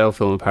Chip 'n Dale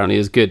film apparently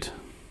is good.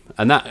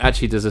 And that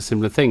actually does a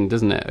similar thing,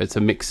 doesn't it? It's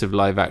a mix of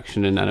live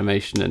action and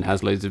animation and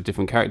has loads of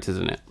different characters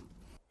in it.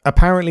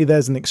 Apparently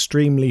there's an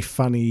extremely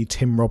funny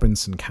Tim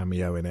Robinson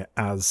cameo in it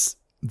as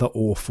the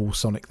awful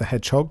Sonic the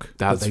Hedgehog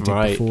that they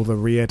did before the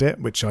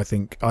re-edit, which I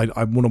think I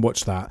want to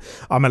watch that.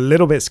 I'm a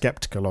little bit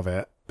skeptical of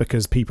it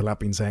because people have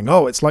been saying,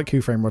 oh, it's like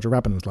Who Framed Roger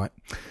Rabbit. And it's like,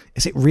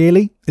 is it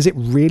really? Is it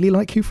really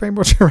like Who Framed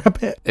Roger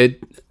Rabbit?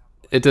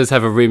 It does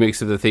have a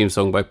remix of the theme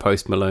song by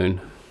Post Malone.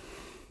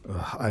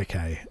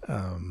 Okay,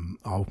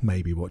 I'll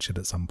maybe watch it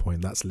at some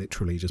point. That's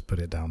literally just put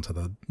it down to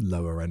the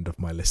lower end of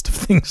my list of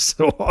things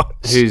to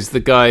watch. Who's the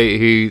guy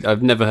who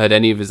I've never heard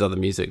any of his other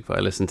music, but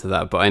I listen to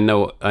that. But I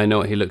know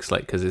what he looks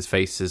like because his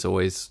face is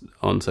always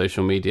on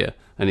social media,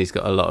 and he's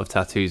got a lot of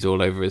tattoos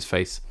all over his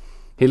face.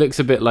 He looks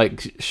a bit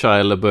like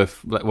Shia LaBeouf,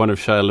 like one of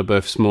Shia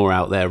LaBeouf's more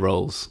out there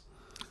roles.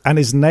 And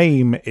his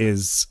name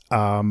is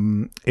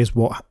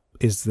what.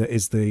 Is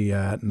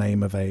the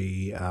name of a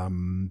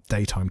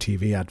daytime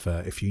TV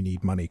advert? If you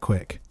need money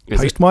quick,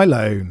 post my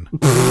loan.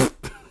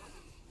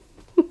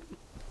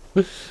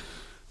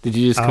 Did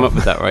you just come up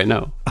with that right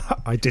now?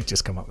 I did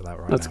just come up with that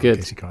right now. That's good.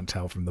 In case you can't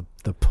tell from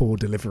the poor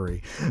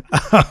delivery.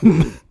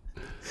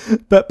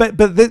 But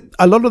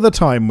a lot of the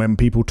time when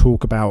people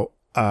talk about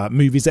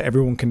movies that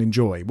everyone can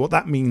enjoy, what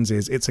that means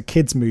is it's a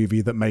kids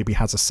movie that maybe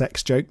has a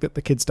sex joke that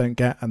the kids don't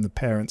get, and the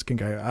parents can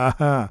go,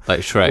 aha,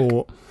 like Shrek.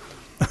 Or,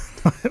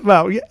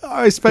 well, yeah,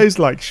 I suppose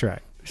like Shrek.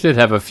 Should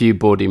have a few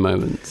bawdy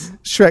moments.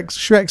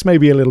 Shrek's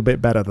maybe a little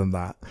bit better than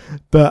that,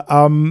 but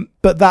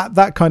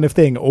that kind of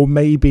thing, or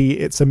maybe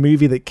it's a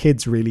movie that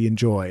kids really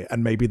enjoy,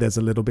 and maybe there's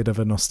a little bit of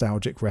a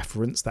nostalgic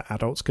reference that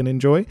adults can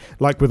enjoy,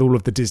 like with all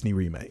of the Disney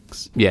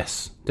remakes.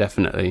 Yes,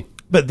 definitely.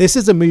 But this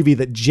is a movie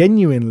that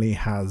genuinely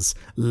has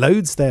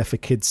loads there for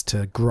kids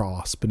to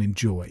grasp and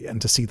enjoy, and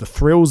to see the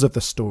thrills of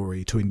the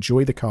story, to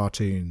enjoy the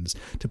cartoons,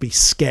 to be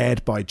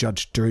scared by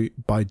Judge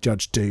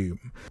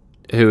Doom.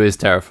 Who is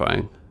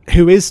terrifying.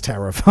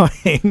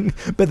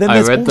 But then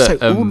there's also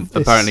all of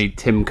this. Apparently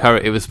Tim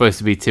Curry, it was supposed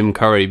to be Tim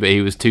Curry, but he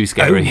was too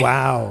scary. Oh,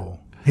 wow.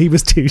 He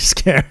was too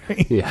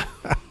scary. Yeah.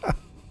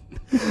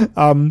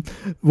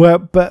 Well,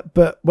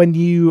 but when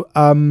you...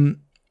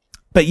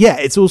 But yeah,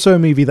 it's also a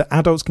movie that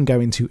adults can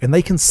go into, and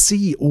they can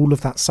see all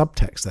of that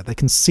subtext there. They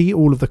can see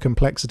all of the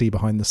complexity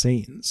behind the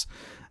scenes.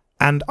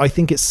 And I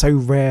think it's so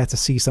rare to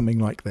see something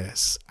like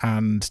this.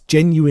 And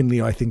genuinely,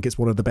 I think it's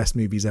one of the best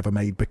movies ever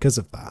made because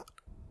of that.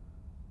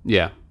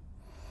 Yeah.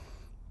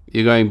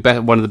 You're going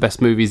one of the best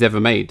movies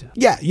ever made.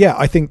 Yeah.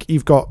 I think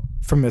you've got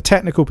from a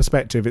technical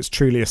perspective, it's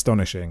truly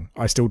astonishing.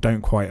 I still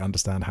don't quite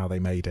understand how they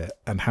made it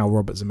and how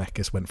Robert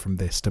Zemeckis went from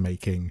this to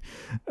making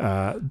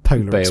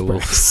Polar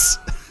Express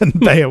and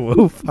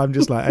Beowulf. I'm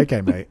just like,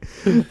 okay, mate,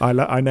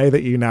 I know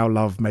that you now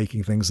love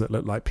making things that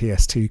look like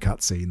PS2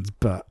 cutscenes,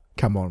 but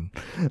come on.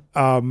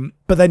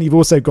 But then you've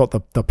also got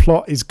the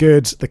plot is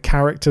good, the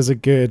characters are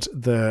good,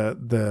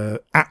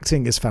 the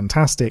acting is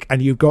fantastic,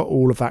 and you've got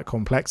all of that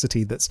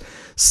complexity that's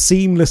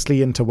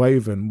seamlessly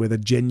interwoven with a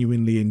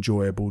genuinely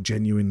enjoyable,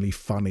 genuinely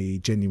funny,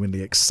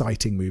 genuinely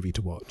exciting movie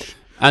to watch.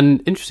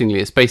 And interestingly,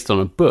 it's based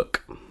on a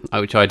book,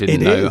 which I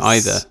didn't know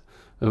either.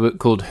 A book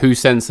called Who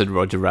Censored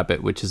Roger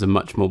Rabbit, which is a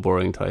much more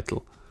boring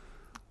title.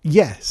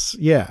 Yes,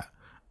 yeah.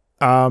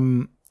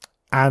 And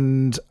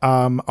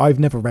I've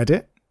never read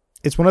it.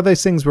 It's one of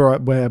those things where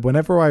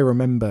whenever I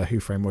remember Who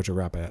Framed Roger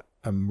Rabbit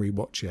and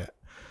rewatch it,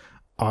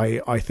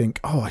 I think,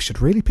 I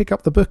should really pick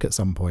up the book at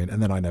some point,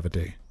 and then I never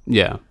do.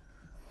 Yeah.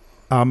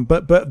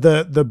 But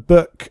the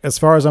book, as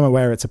far as I'm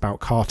aware, it's about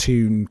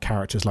cartoon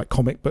characters, like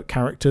comic book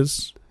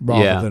characters,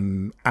 rather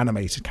than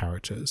animated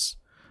characters,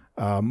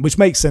 which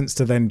makes sense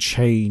to then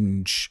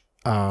change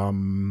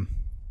the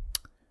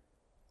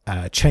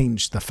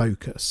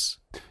focus.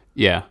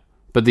 Yeah.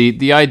 But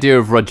the idea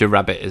of Roger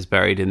Rabbit is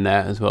buried in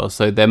there as well,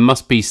 so there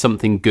must be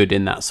something good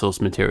in that source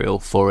material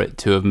for it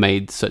to have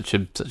made such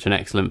an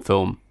excellent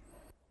film.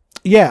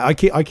 Yeah, I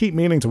keep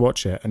meaning to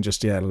watch it, and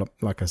just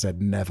like I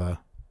said, never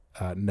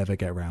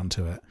get around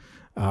to it.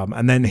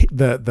 And then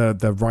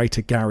the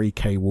writer Gary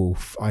K.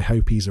 Wolfe, I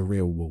hope he's a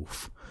real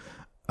wolf,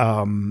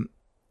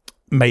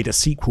 made a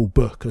sequel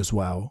book as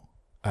well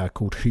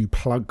called Who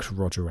Plugged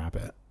Roger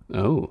Rabbit.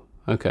 Oh,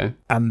 okay.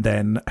 And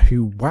then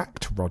Who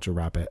Whacked Roger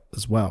Rabbit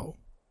as well.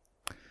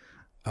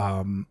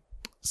 I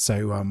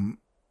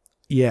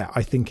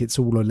think it's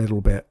all a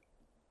little bit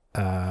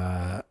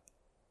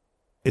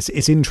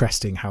it's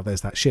interesting how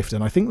there's that shift,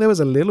 and I think there was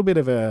a little bit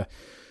of a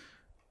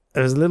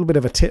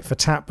tit for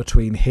tat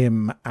between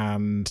him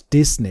and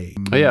Disney.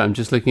 Oh yeah, I'm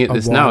just looking at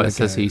this now. It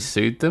says he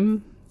sued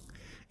them.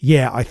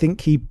 Yeah, I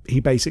think he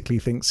basically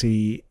thinks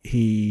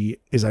he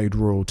is owed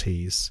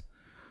royalties,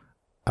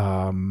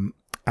 and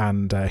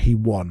he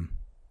won,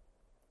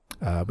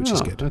 which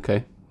is good.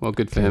 Okay, well,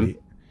 good for him.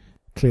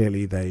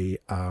 Clearly they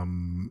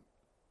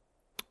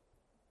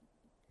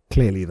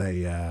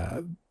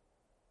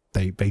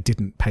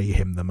didn't pay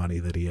him the money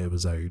that he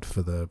was owed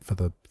for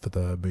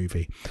the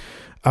movie.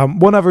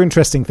 One other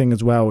interesting thing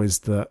as well is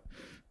that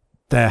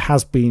there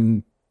has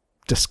been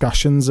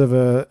discussions of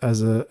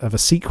a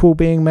sequel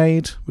being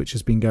made, which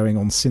has been going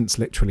on since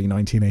literally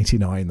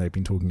 1989. They've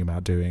been talking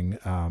about doing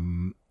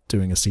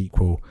a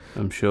sequel.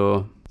 I'm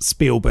sure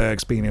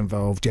Spielberg's been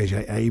involved,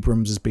 J.J.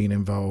 Abrams has been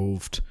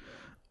involved.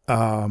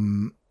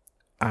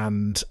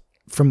 And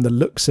from the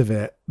looks of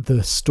it,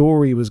 the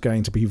story was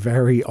going to be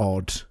very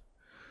odd,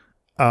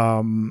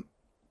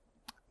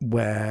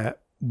 where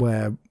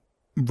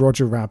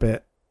Roger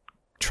Rabbit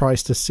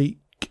tries to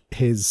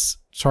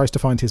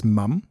find his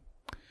mum,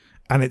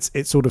 and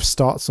it sort of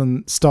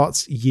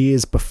starts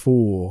years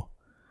before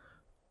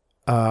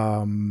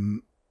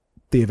the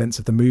events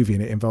of the movie,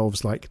 and it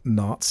involves like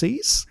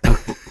Nazis,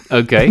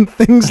 okay, and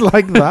things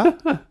like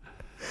that.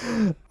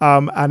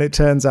 And it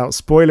turns out,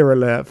 spoiler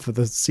alert for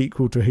the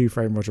sequel to Who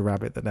Framed Roger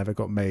Rabbit that never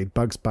got made,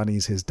 Bugs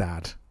Bunny's his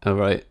dad. All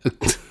right.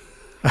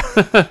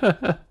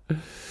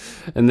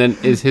 And then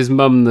is his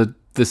mum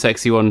the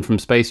sexy one from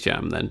Space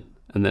Jam then?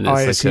 And then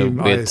it's a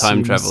weird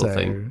time travel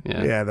thing.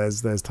 Yeah,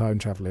 there's time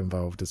travel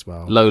involved as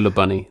well. Lola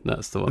Bunny,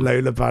 that's the one.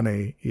 Lola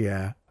Bunny,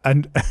 yeah.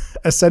 And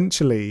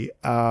essentially,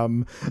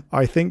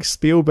 I think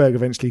Spielberg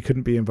eventually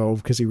couldn't be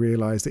involved because he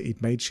realised that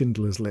he'd made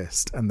Schindler's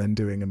List and then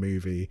doing a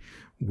movie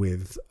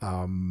with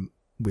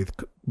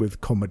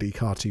comedy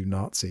cartoon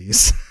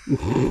Nazis.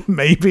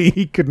 Maybe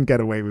he couldn't get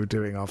away with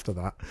doing after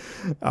that.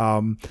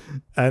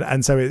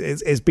 And so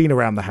it's been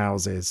around the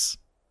houses,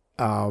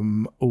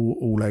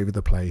 all over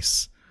the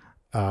place.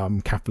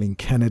 Kathleen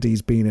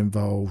Kennedy's been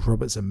involved.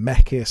 Robert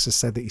Zemeckis has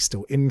said that he's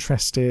still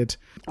interested.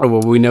 Oh,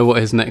 well, we know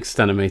what his next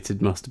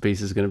animated masterpiece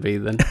is going to be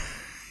then.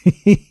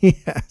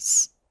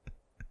 Yes.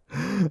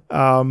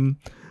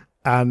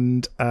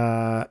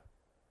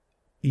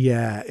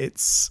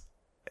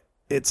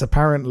 It's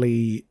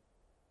apparently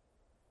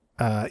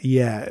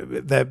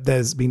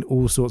there's been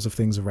all sorts of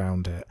things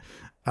around it.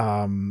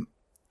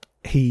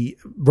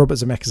 Robert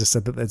Zemeckis has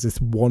said that there's this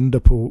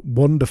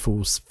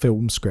wonderful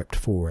film script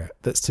for it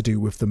that's to do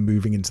with them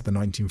moving into the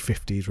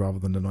 1950s rather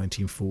than the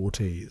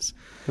 1940s.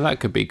 Well, that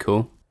could be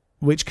cool.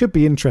 Which could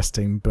be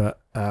interesting, but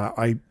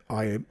I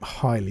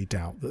highly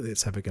doubt that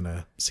it's ever going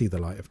to see the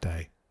light of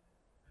day.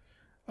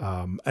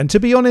 And to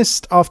be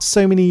honest, after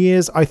so many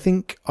years, I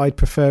think I'd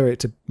prefer it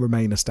to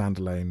remain a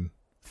standalone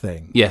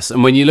thing. Yes,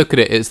 and when you look at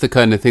it, it's the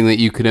kind of thing that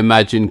you could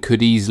imagine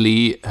could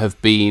easily have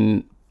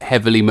been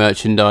heavily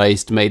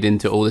merchandised, made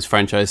into all this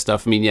franchise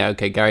stuff. I mean, yeah,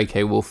 okay, Gary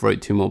K. Wolfe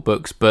wrote 2 more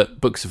books, but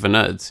books are for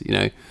nerds, you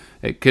know.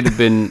 It could have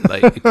been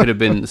it could have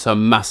been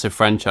some massive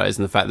franchise,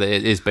 and the fact that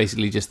it is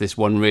basically just this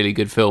one really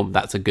good film,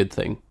 that's a good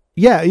thing.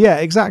 Yeah,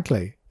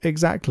 exactly.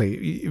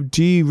 exactly.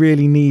 Do you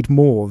really need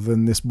more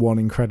than this one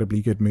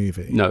incredibly good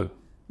movie? No,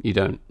 you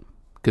don't,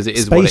 because it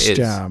is what it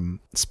is.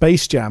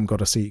 Space Jam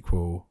got a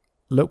sequel.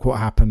 Look what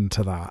happened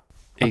to that.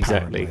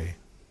 Exactly. Apparently.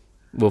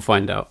 We'll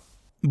find out.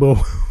 We'll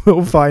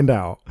find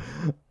out.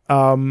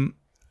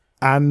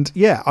 And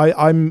yeah,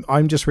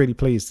 I'm just really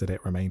pleased that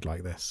it remained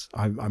like this.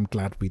 I'm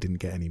glad we didn't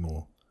get any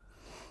more.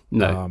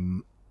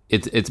 No,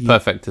 it's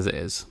perfect as it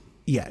is.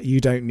 Yeah, you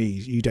don't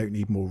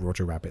need more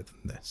Roger Rabbit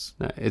than this.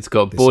 No, it's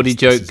got bawdy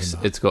jokes.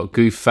 It's got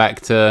goof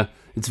factor.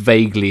 It's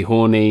vaguely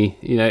horny.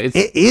 It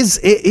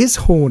is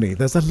horny.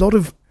 There's a lot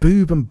of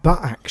boob and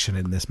butt action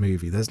in this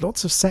movie. There's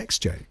lots of sex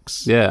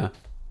jokes. Yeah,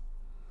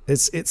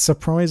 it's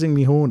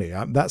surprisingly horny.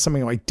 That's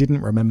something I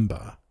didn't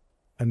remember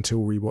until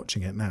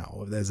rewatching it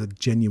now. There's a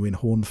genuine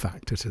horn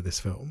factor to this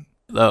film.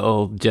 That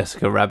old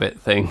Jessica Rabbit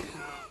thing,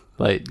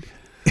 like.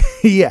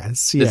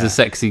 Yes, yeah. There's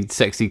a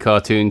sexy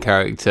cartoon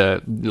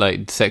character,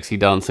 like sexy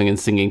dancing and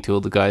singing to all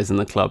the guys in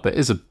the club. It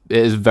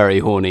is very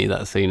horny,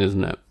 that scene,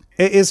 isn't it?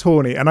 It is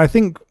horny, and I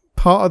think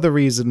part of the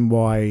reason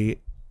why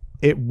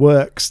it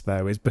works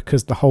though is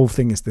because the whole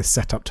thing is this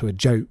setup to a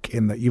joke,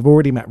 in that you've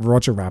already met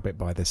Roger Rabbit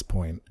by this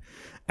point,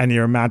 and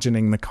you're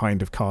imagining the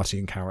kind of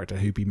cartoon character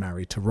who'd be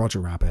married to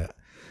Roger Rabbit.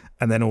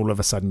 And then all of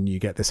a sudden you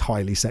get this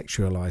highly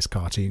sexualized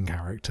cartoon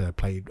character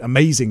played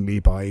amazingly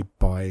by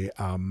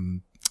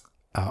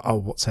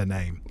what's her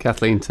name?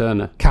 Kathleen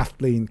Turner.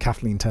 Kathleen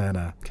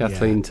Turner.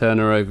 Kathleen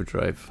Turner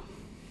Overdrive.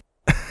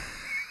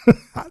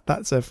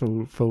 That's her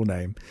full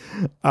name.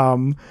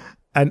 And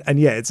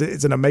yeah, it's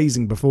an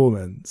amazing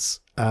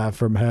performance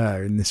from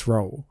her in this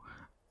role.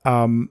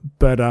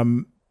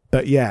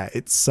 But yeah,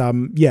 it's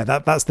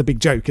that's the big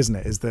joke, isn't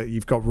it? Is that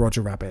you've got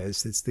Roger Rabbit,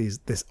 it's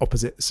this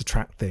opposites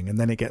attract thing, and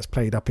then it gets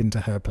played up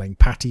into her playing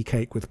patty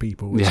cake with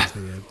people, which is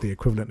the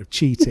equivalent of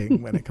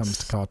cheating when it comes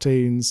to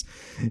cartoons.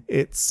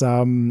 It's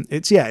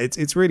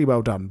really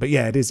well done. But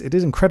yeah, it is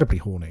incredibly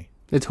horny.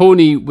 It's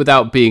horny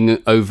without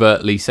being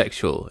overtly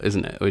sexual,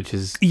 isn't it? Which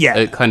is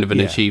a kind of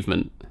an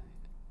achievement.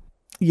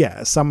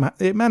 Yeah,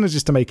 it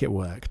manages to make it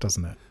work,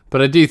 doesn't it?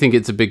 But I do think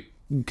it's a big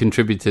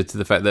contributor to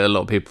the fact that a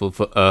lot of people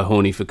are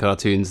horny for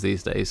cartoons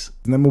these days.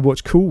 And then we'll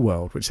watch Cool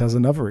World, which has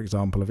another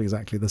example of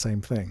exactly the same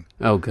thing.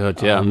 Oh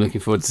god, yeah, I'm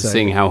looking forward to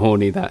seeing how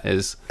horny that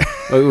is.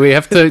 We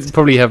have to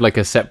probably have like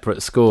a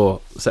separate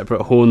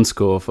horn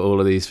score for all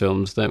of these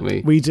films, don't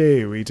we? We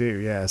do,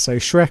 yeah. So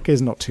Shrek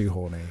is not too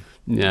horny.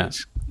 Yeah,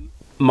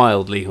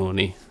 mildly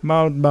horny.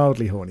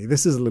 Mildly horny.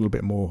 This is a little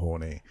bit more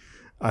horny.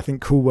 I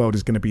think Cool World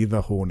is going to be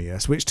the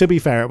horniest, which, to be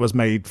fair, it was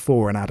made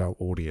for an adult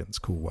audience.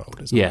 Cool World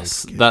is.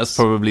 Yes, that's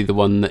probably the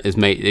one that is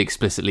made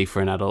explicitly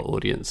for an adult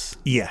audience.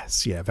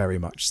 Yes, yeah, very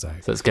much so.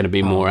 So it's going to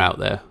be more out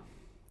there.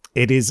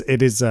 It is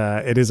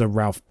a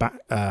Ralph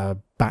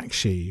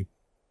Bakshi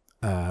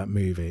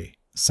movie.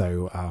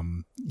 So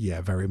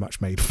yeah, very much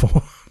made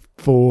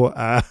for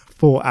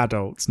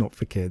adults, not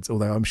for kids.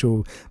 Although I'm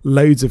sure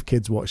loads of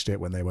kids watched it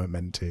when they weren't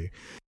meant to.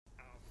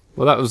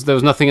 Well, there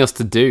was nothing else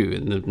to do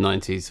in the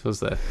 90s, was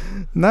there?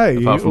 No.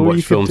 Apart from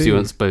watch films you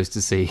weren't supposed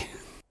to see.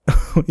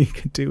 All you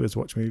could do was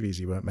watch movies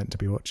you weren't meant to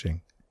be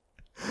watching.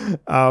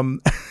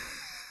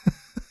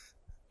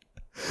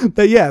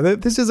 But yeah,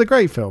 this is a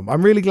great film.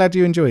 I'm really glad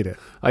you enjoyed it.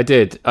 I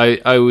did.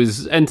 I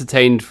was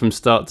entertained from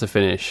start to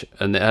finish,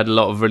 and it had a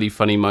lot of really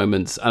funny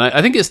moments. And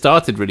I think it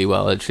started really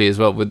well, actually, as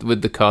well,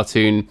 with the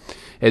cartoon.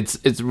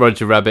 It's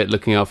Roger Rabbit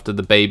looking after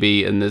the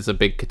baby, and there's a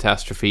big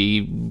catastrophe.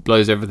 He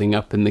blows everything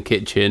up in the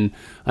kitchen,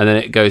 and then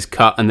it goes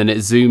cut, and then it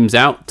zooms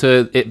out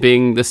to it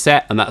being the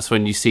set, and that's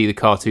when you see the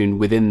cartoon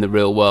within the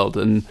real world,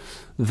 and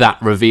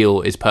that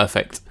reveal is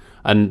perfect.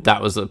 And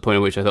that was the point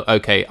at which I thought,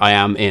 okay, I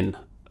am in.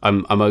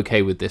 I'm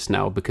okay with this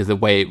now, because the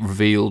way it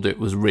revealed it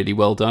was really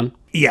well done.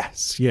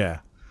 Yes,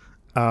 yeah.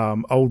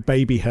 Old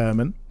baby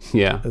Herman.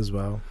 Yeah. As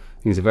well.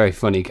 He's a very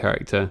funny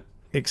character.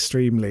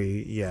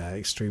 Extremely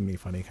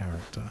funny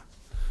character.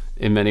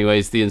 In many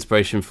ways, the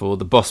inspiration for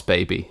the Boss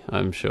Baby,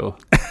 I'm sure.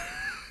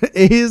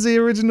 He is the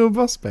original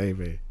Boss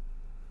Baby.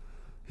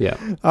 Yeah.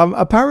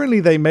 Apparently,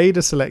 they made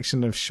a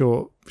selection of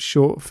short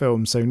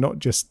films, so not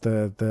just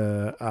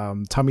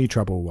the Tummy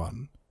Trouble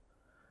one.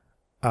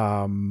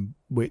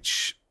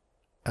 Which,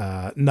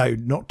 no,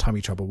 not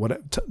Tummy Trouble.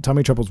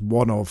 Tummy Trouble's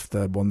one of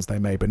the ones they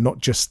made, but not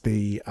just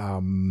the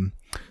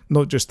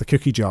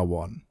cookie jar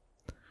one.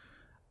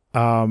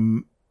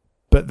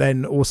 But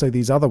then also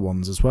these other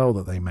ones as well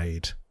that they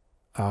made.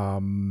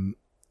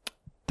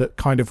 That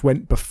kind of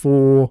went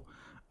before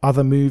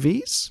other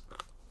movies.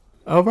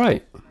 Oh,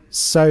 right.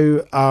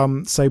 So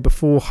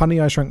before Honey,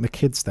 I Shrunk the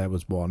Kids, there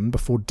was one.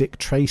 Before Dick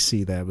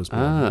Tracy, there was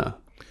one. Ah.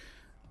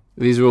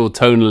 These are all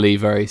tonally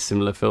very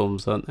similar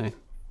films, aren't they?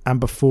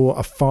 And before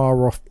A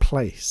Far Off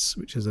Place,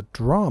 which is a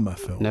drama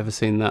film. Never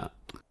seen that.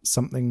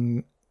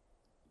 Something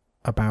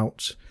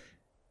about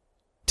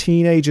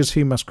teenagers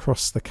who must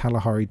cross the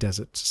Kalahari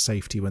Desert to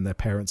safety when their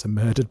parents are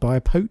murdered by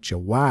a poacher.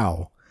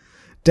 Wow.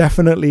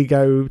 Definitely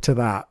go to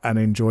that and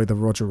enjoy the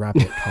Roger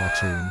Rabbit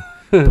cartoon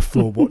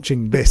before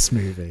watching this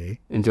movie.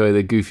 Enjoy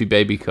the Goofy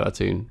Baby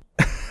cartoon.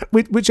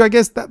 which I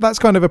guess that's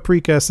kind of a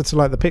precursor to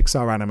like the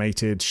Pixar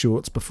animated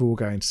shorts before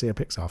going to see a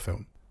Pixar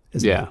film,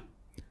 isn't it?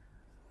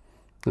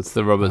 It's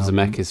the Robert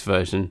Zemeckis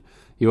version.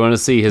 You want to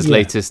see his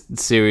latest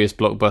serious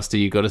blockbuster,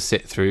 you got to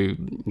sit through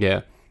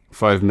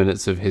 5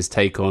 minutes of his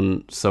take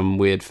on some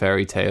weird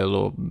fairy tale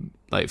or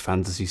like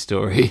fantasy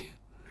story.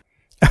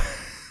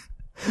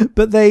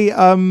 But they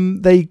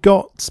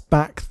got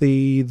back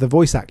the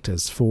voice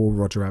actors for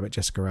Roger Rabbit,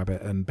 Jessica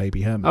Rabbit, and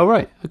Baby Herman. Oh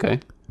right, okay.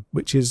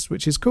 Which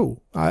is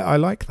cool. I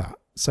like that.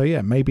 So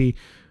yeah, maybe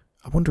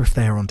I wonder if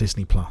they're on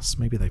Disney Plus.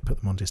 Maybe they put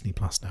them on Disney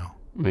Plus now.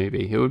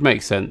 Maybe it would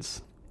make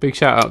sense. Big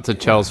shout out to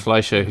Charles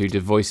Fleischer, who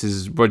did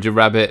voices Roger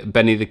Rabbit,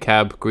 Benny the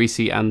Cab,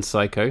 Greasy, and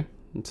Psycho.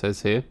 It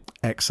says here.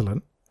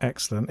 Excellent.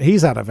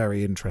 He's had a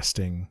very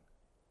interesting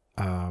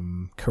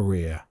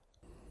career.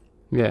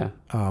 Yeah.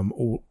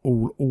 All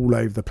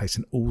over the place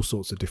in all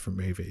sorts of different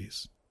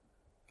movies.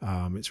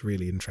 It's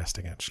really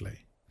interesting,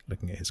 actually,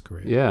 looking at his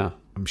career. Yeah.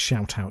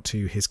 Shout out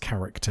to his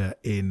character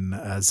in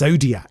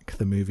Zodiac,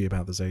 the movie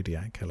about the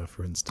Zodiac killer,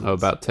 for instance. Oh,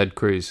 about Ted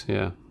Cruz,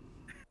 yeah.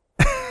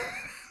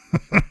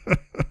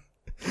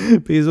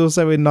 But he's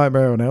also in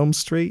Nightmare on Elm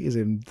Street. He's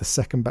in the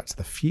second Back to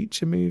the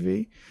Future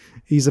movie.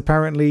 He's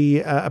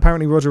apparently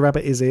Roger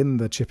Rabbit is in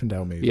the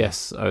Chippendale movie.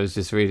 Yes, I was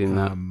just reading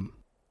that.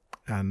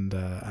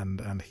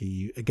 And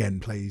he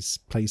again plays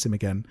him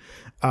again.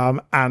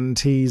 And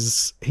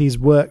he's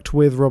worked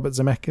with Robert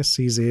Zemeckis.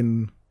 He's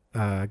in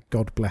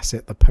God Bless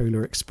It, The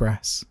Polar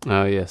Express.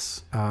 Oh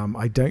yes.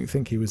 I don't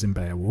think he was in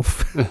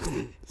Beowulf.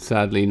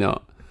 Sadly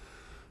not.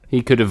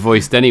 He could have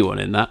voiced anyone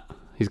in that.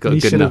 He's got a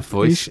good enough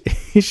voice.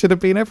 He should have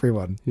been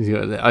everyone.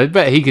 I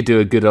bet he could do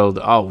a good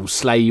old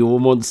slay your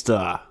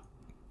monster.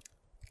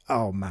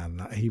 Oh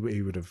man, he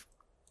would have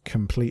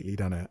completely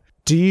done it.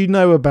 Do you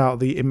know about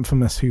the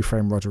infamous Who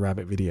Framed Roger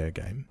Rabbit video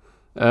game?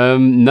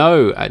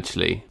 No,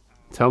 actually.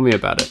 Tell me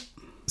about it.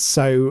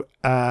 So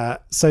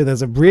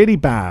there's a really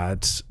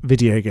bad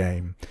video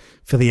game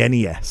for the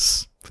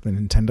NES, for the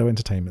Nintendo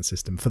Entertainment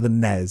System, for the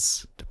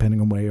NES, depending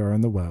on where you are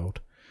in the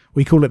world.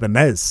 We call it the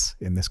NES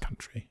in this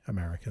country,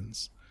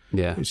 Americans.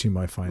 Yeah. Which you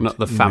might find not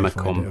the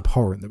Famicom.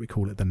 Abhorrent that we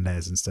call it the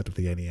NES instead of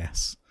the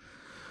NES.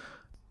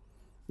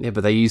 Yeah, but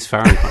they use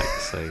Fahrenheit,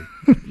 so.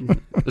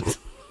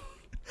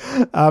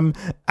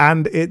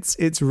 And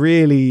it's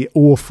really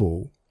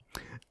awful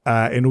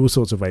in all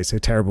sorts of ways. So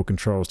terrible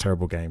controls,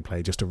 terrible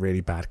gameplay, just a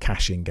really bad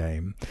caching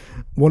game.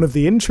 One of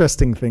the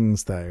interesting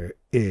things, though,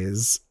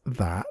 is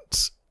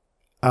that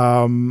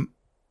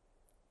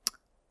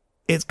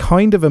it's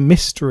kind of a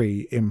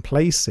mystery in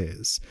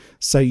places.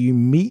 So you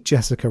meet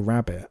Jessica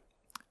Rabbit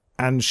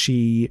and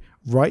she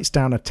writes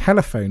down a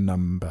telephone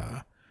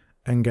number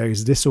and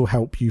goes, "This will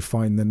help you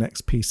find the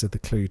next piece of the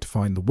clue to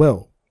find the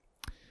will."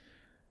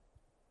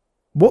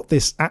 What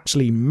this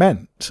actually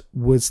meant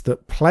was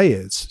that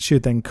players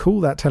should then call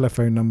that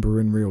telephone number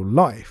in real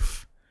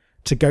life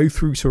to go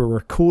through to a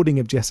recording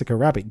of Jessica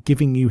Rabbit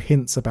giving you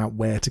hints about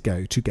where to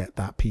go to get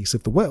that piece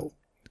of the will,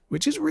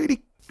 which is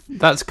really...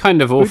 That's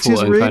kind of awful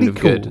and really kind of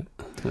cool. Good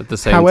at the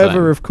same time.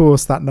 However, of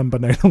course, that number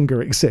no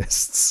longer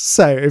exists.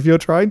 So if you're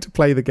trying to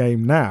play the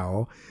game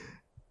now,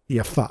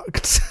 you're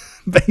fucked.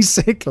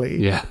 Basically,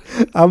 yeah.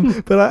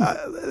 But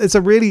it's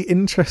a really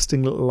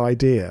interesting little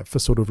idea for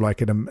sort of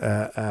like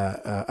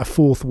a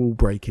fourth wall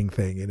breaking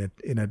thing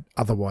in a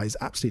otherwise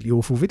absolutely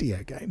awful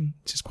video game,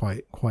 which is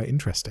quite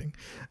interesting.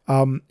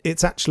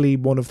 It's actually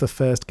one of the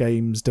first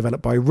games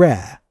developed by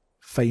Rare,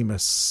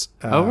 famous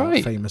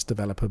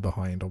developer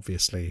behind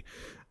obviously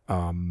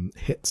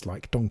hits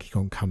like Donkey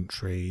Kong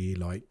Country,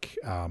 like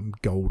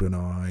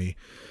GoldenEye.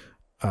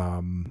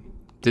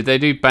 Did they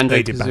do Banjo-Kazooie?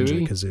 They did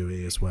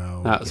Banjo-Kazooie as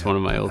well. That's one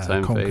of my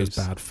all-time Conker's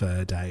faves. Bad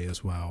Fur Day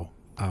as well.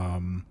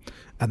 And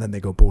then they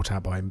got bought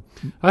out by...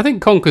 I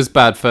think Conker's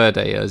Bad Fur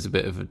Day is a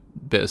bit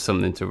of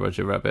something to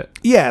Roger Rabbit.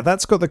 Yeah,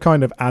 that's got the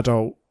kind of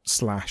adult /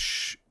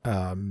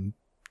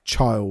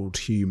 child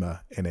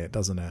humour in it,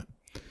 doesn't it?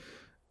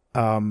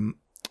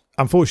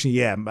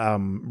 Unfortunately,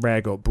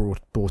 Rare got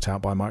bought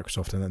out by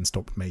Microsoft and then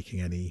stopped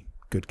making any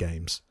good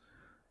games.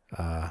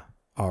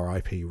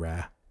 R.I.P.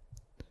 Rare.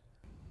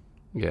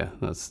 Yeah,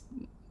 that's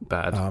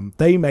bad.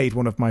 They made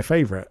one of my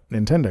favourite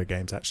Nintendo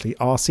games, actually,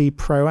 RC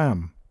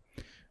Pro-Am,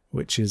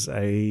 which is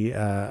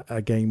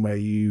a game where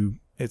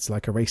it's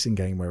like a racing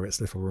game where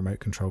it's little remote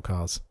control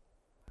cars.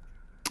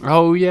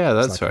 Oh yeah,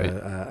 that's like right.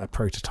 A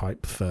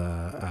prototype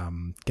for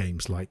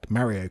games like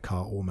Mario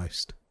Kart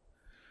almost.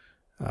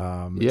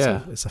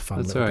 It's a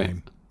fun little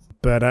game.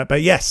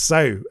 But yes,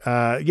 so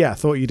I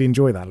thought you'd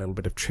enjoy that little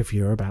bit of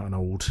trivia about an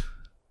old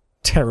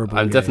terrible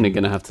I'm game. definitely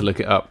going to have to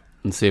look it up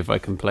and see if I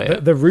can play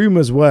it. The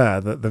rumours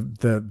were that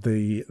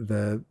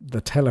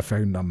the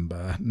telephone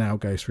number now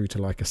goes through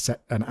to like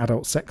an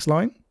adult sex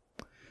line.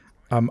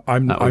 I'm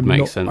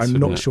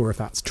not sure if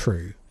that's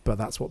true, but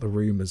that's what the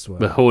rumours were.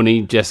 The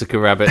horny Jessica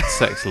Rabbit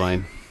sex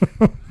line.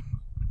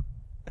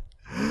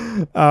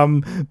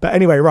 But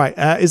anyway,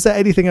 right. Is there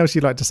anything else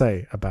you'd like to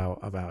say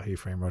about Who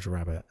Framed Roger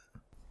Rabbit?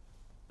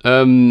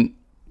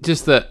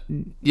 Just that,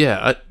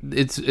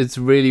 it's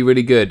really,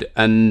 really good,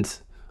 and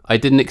I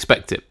didn't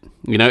expect it.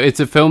 You know, it's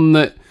a film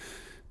that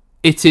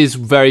it is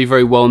very,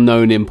 very well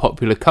known in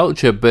popular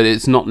culture, but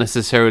it's not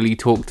necessarily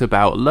talked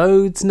about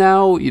loads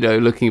now. You know,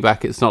 looking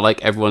back, it's not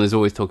like everyone is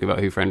always talking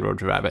about Who Framed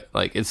Roger Rabbit.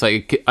 Like, it's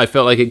like, I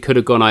felt like it could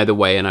have gone either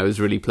way, and I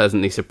was really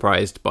pleasantly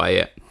surprised by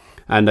it.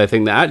 And I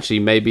think that actually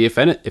maybe, if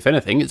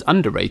anything, it's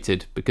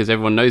underrated because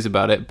everyone knows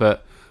about it,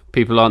 but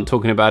people aren't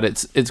talking about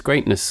its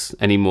greatness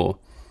anymore.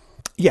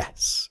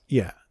 Yes,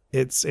 yeah,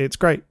 it's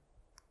great.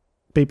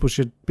 People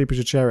should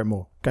share it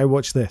more. Go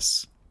watch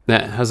this.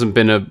 There hasn't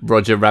been a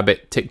Roger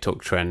Rabbit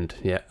TikTok trend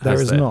yet.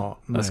 There is not.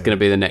 No. That's going to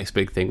be the next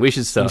big thing. We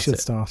should start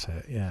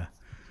it, yeah.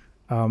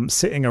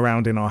 Sitting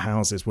around in our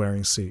houses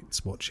wearing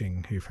suits,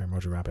 watching Who Framed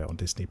Roger Rabbit on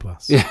Disney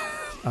Plus. Yeah.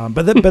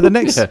 But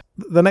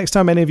the next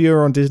time any of you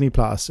are on Disney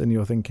Plus and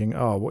you're thinking,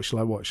 oh, what shall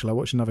I watch? Shall I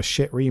watch another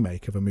shit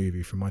remake of a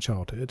movie from my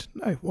childhood?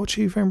 No, watch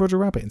Who Framed Roger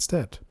Rabbit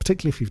instead,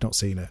 particularly if you've not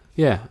seen it.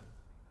 Yeah,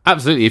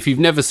 absolutely. If you've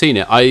never seen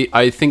it,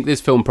 I think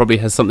this film probably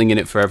has something in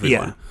it for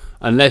everyone. Yeah.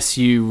 Unless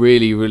you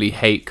really, really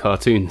hate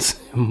cartoons,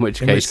 in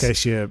which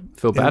case you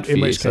feel bad for you.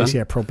 In which case,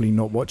 probably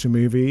not watch a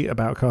movie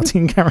about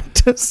cartoon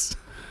characters.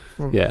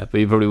 Yeah, but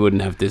you probably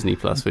wouldn't have Disney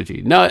Plus, would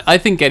you? No, I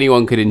think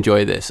anyone could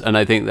enjoy this, and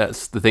I think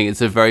that's the thing.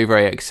 It's a very,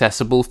 very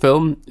accessible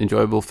film,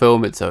 enjoyable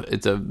film. It's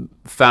a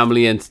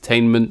family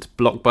entertainment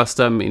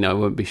blockbuster. I mean, I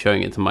won't be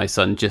showing it to my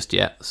son just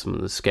yet. Some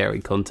of the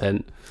scary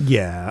content.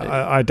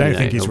 Yeah, I don't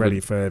think he's ready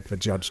for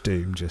Judge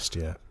Doom just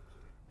yet.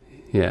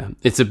 Yeah,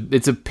 it's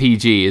a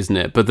PG, isn't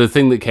it? But the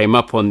thing that came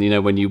up on,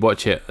 when you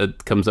watch it,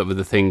 it comes up with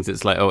the things.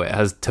 It's like, oh, it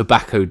has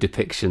tobacco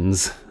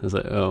depictions. I was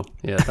like, oh,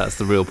 yeah, that's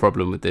the real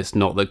problem with this.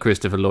 Not that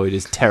Christopher Lloyd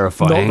is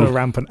terrifying. Not the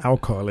rampant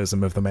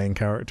alcoholism of the main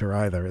character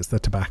either. It's the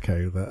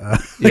tobacco that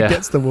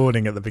gets the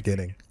warning at the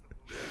beginning.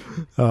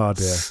 Oh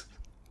dear. So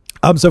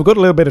I've got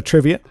a little bit of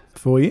trivia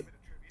for you.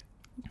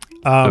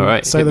 All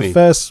right. So the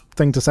first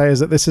thing to say is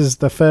that this is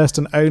the first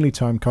and only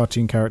time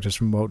cartoon characters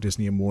from Walt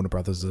Disney and Warner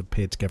Brothers have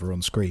appeared together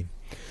on screen.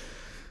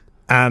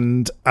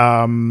 And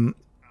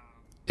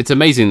it's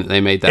amazing that they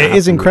made that. It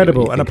is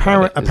incredible, really,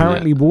 and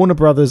apparently Warner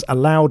Brothers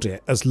allowed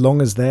it as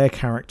long as their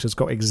characters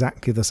got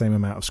exactly the same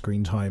amount of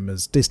screen time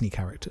as Disney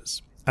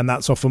characters, and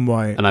that's often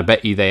why. And I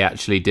bet you they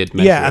actually did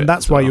measure and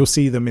that's why you'll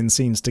see them in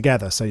scenes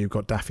together. So you've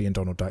got Daffy and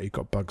Donald Duck, you've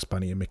got Bugs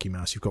Bunny and Mickey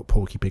Mouse, you've got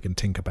Porky Pig and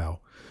Tinkerbell,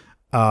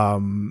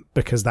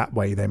 because that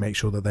way they make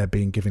sure that they're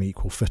being given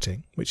equal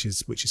footing, which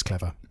is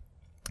clever.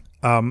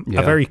 A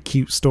very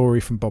cute story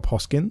from Bob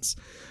Hoskins.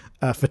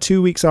 For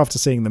 2 weeks after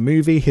seeing the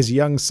movie, his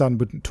young son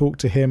wouldn't talk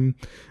to him.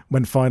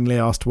 When finally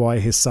asked why,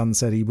 his son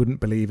said he wouldn't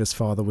believe his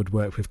father would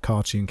work with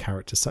cartoon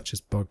characters such as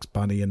Bugs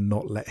Bunny and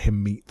not let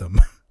him meet them.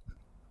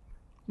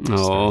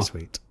 Oh, very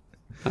sweet.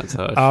 That's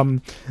harsh.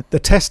 The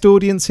test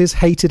audiences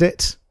hated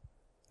it.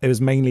 It was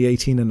mainly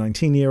 18 and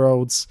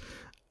 19-year-olds.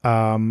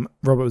 Robert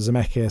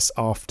Zemeckis,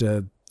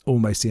 after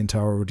almost the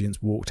entire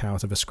audience walked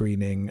out of a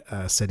screening,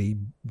 said he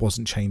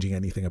wasn't changing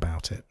anything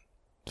about it.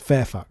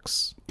 Fair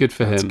fucks. Good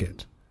for him.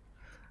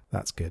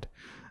 That's good.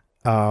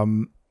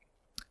 And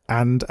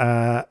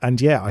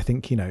yeah, I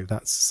think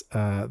that's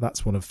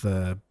one of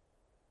the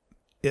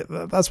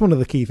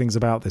key things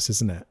about this,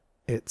 isn't it?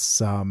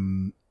 It's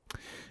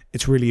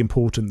really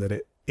important that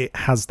it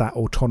has that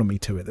autonomy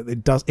to it,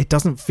 that it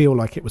doesn't feel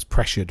like it was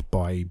pressured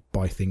by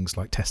things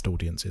like test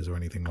audiences or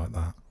anything like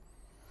that.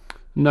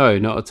 No,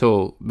 not at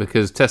all,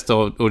 because test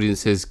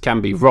audiences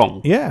can be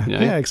wrong.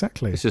 Yeah,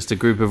 exactly. It's just a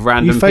group of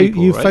random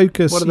people. You right?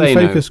 focus. What do they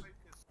know?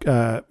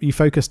 You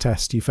focus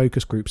test, you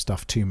focus group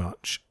stuff too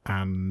much,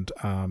 and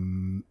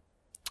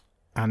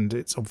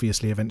it's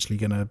obviously eventually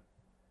gonna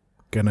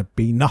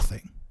be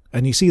nothing.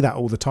 And you see that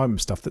all the time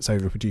with stuff that's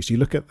overproduced. You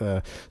look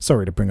at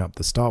sorry to bring up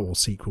the Star Wars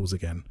sequels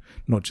again,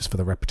 not just for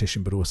the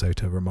repetition, but also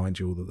to remind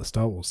you all that the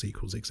Star Wars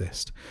sequels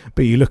exist.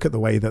 But you look at the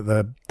way that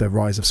the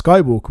Rise of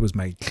Skywalker was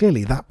made.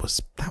 Clearly, that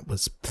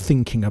was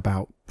thinking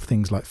about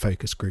things like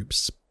focus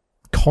groups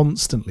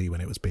constantly when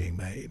it was being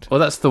made. Well,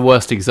 that's the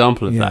worst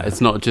example of that. It's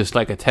not just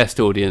like a test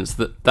audience.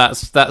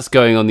 That's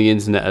going on the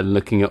internet and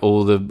looking at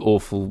all the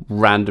awful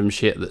random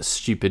shit that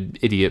stupid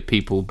idiot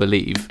people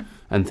believe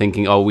and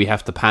thinking, oh, we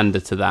have to pander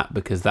to that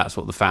because that's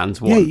what the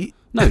fans want. Yeah,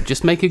 no,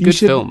 just make a good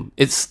film.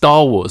 It's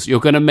Star Wars.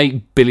 You're going to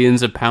make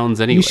billions of pounds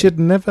anyway. You should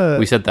never.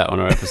 We said that on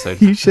our episode.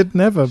 You should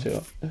never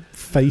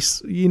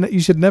you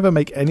should never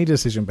make any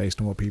decision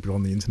based on what people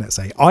on the internet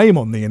say. I'm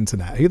on the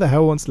internet. Who the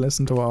hell wants to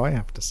listen to what I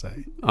have to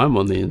say? I'm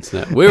on the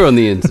internet. We're on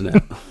the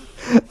internet.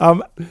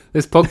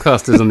 This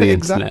podcast is on the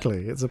internet.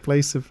 Exactly. It's a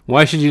place of.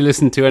 Why should you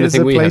listen to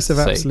anything we have to say? It's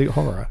a place of absolute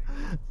horror.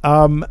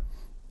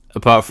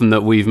 Apart from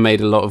that, we've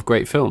made a lot of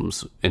great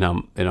films in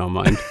our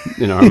mind,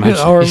 in our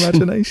imagination. Our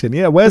imagination,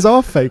 yeah. Where's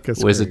our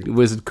focus?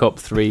 Wizard Cop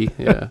 3,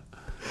 yeah.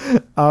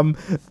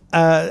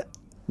 The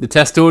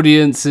test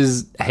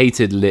audiences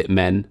hated lit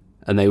men,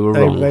 and they were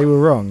wrong. They were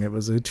wrong. It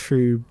was a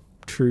true,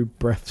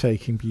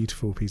 breathtaking,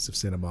 beautiful piece of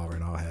cinema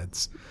in our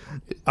heads.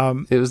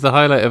 It was the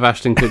highlight of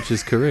Ashton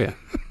Kutcher's career.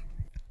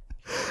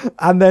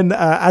 And then,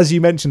 as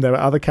you mentioned, there were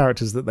other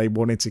characters that they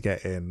wanted to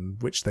get in,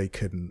 which they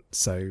couldn't.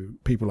 So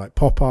people like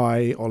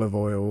Popeye, Olive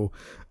Oyl,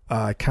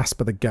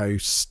 Casper the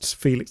Ghost,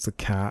 Felix the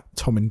Cat,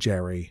 Tom and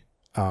Jerry,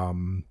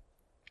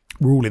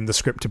 rule in the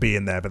script to be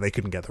in there, but they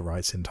couldn't get the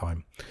rights in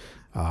time.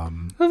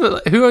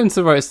 Who owns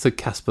the rights to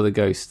Casper the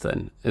Ghost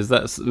then? Is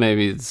that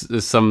maybe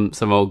it's some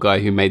old guy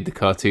who made the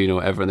cartoon or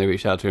whatever, and they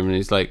reached out to him and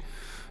he's like,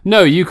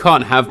 no, you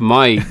can't have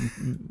my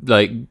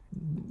like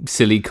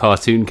silly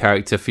cartoon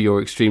character for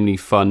your extremely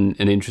fun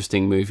and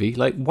interesting movie.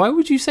 Like, why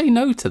would you say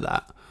no to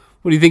that?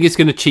 What do you think it's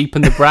going to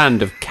cheapen the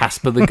brand of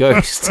Casper the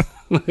Ghost?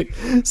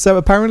 So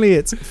apparently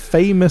it's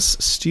Famous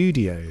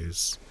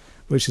Studios,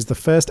 which is the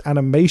first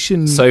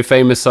animation. So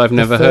famous, I've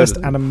never heard. First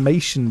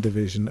animation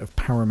division of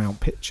Paramount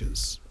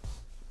Pictures.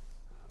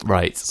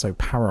 Right. So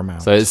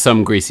Paramount. So it's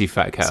some greasy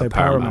fat cat So of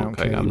Paramount.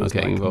 clearly I'm not was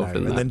getting like, involved no.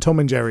 in that. And then Tom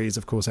and Jerry is,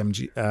 of course,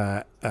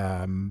 MGM.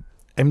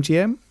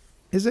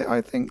 Is it?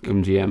 I think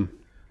MGM.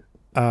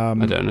 I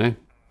don't know.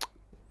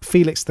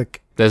 Felix the.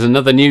 There's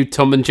another new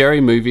Tom and Jerry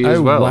movie as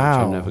well, wow.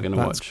 which I'm never going to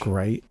watch. That's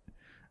great.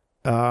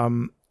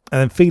 And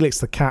then Felix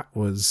the Cat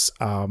was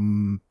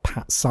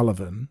Pat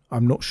Sullivan.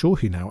 I'm not sure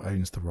who now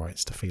owns the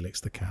rights to Felix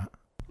the Cat.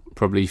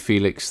 Probably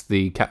Felix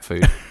the cat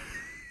food.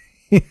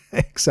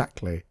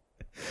 Exactly.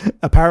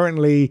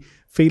 Apparently,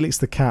 Felix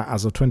the Cat,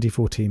 as of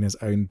 2014, is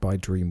owned by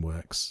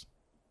DreamWorks.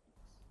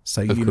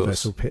 So Of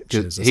Universal course.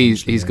 Pictures.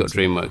 He's got owns it.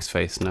 DreamWorks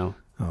face now.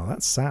 Oh,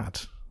 that's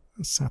sad.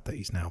 It's sad that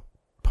he's now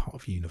part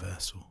of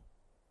Universal.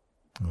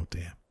 Oh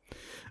dear.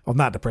 On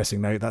that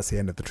depressing note, that's the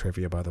end of the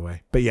trivia, by the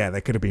way. But yeah,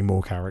 there could have been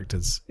more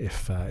characters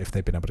if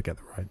they'd been able to get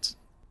the rights.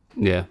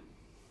 Yeah.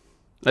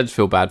 I just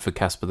feel bad for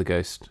Casper the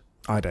Ghost.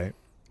 I don't.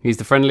 He's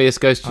the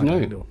friendliest ghost you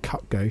know. Or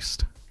Cup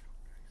Ghost.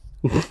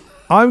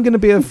 I'm going to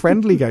be a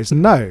friendly ghost.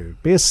 No,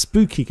 be a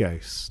spooky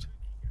ghost.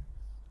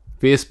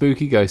 Be a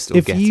spooky ghost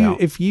or get out.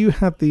 If you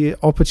had the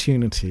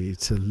opportunity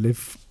to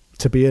live,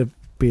 to be an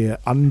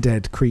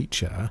undead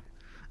creature,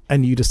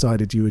 and you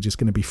decided you were just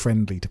going to be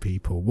friendly to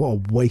people, what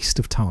a waste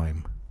of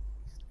time.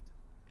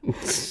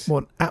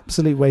 What an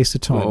absolute waste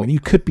of time. Well, and you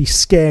could be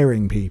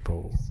scaring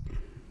people.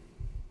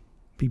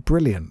 Be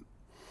brilliant.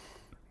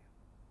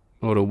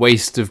 What a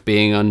waste of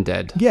being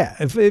undead. Yeah,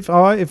 if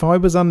I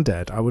was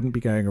undead, I wouldn't be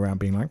going around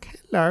being like,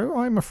 hello,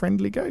 I'm a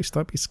friendly ghost.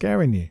 I'd be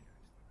scaring you.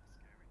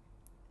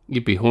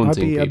 You'd be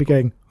haunting people. I'd be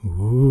going,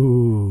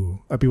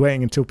 ooh. I'd be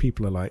waiting until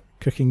people are like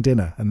cooking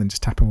dinner and then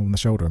just tap them on the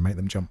shoulder and make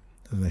them jump.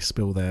 And they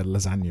spill their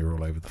lasagna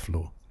all over the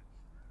floor.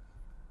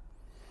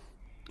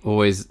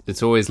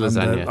 It's always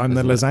lasagna. I'm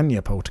the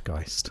lasagna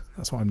poltergeist.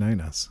 That's what I'm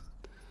known as.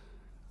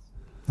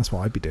 That's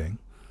what I'd be doing.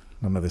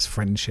 None of this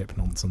friendship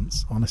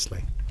nonsense,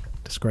 honestly.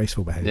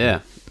 Disgraceful behaviour. Yeah.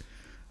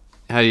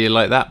 How do you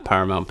like that,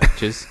 Paramount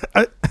Pictures?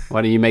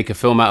 Why don't you make a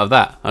film out of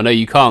that? I know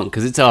you can't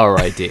because it's our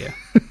idea.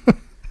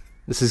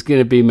 This is going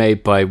to be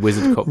made by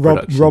Wizard Cop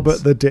Productions.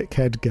 Robert the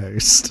Dickhead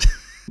Ghost.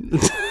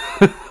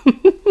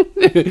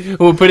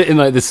 We'll put it in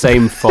like the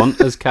same font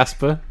as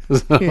Casper.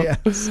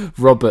 Yes.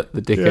 Robert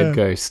the Dickhead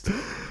Ghost.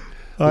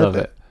 Love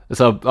it.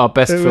 It's our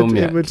best film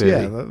yet.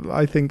 Yeah,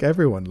 I think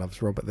everyone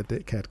loves Robert the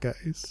Dickhead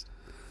Ghost.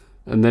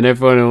 And then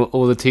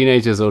all the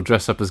teenagers will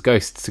dress up as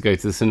ghosts to go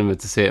to the cinema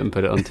to see it and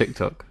put it on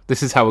TikTok.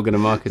 This is how we're going to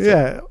market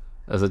it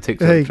as a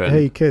TikTok trend.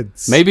 Hey,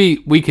 kids.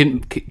 Maybe we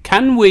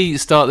can we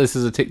start this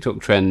as a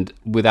TikTok trend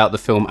without the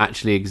film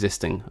actually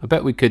existing? I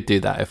bet we could do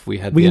that if we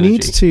had the energy. We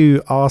need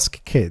to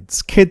ask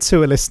kids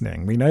who are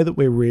listening. We know that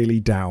we're really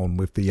down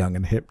with the young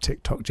and hip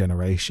TikTok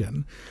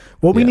generation.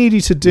 What we need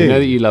you to do we know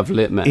that you love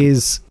lit men.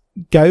 Is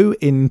go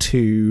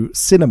into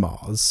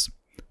cinemas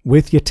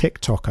with your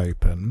TikTok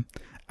open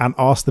and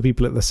ask the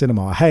people at the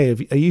cinema,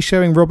 hey, are you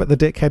showing Robert the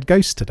Dickhead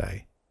Ghost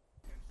today?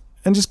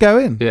 And just go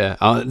in. Yeah,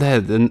 and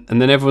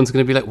then everyone's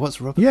going to be like, what's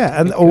Robert? Yeah,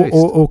 and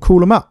or call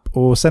them up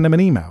or send them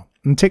an email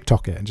and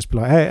TikTok it and just be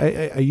like,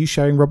 hey, are you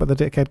showing Robert the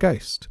Dickhead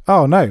Ghost?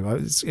 Oh, no,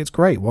 it's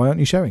great. Why aren't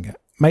you showing it?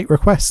 Make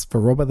requests for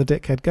Robert the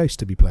Dickhead Ghost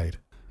to be played.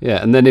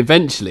 Yeah, and then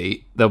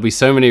eventually there'll be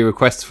so many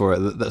requests for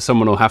it that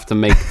someone will have to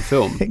make the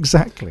film.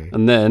 Exactly.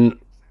 And then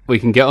we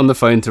can get on the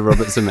phone to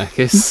Robert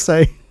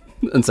Zemeckis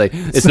and say,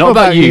 it's not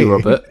about you,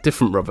 Robert.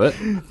 Different Robert.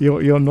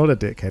 You're not a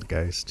dickhead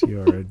ghost.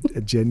 You're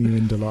a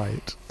genuine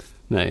delight.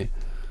 No,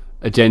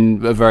 a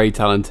very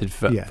talented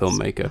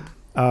filmmaker.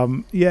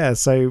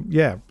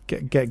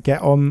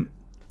 Get on.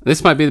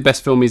 This might be the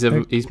best film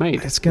he's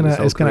made. It's gonna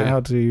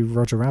outdo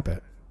Roger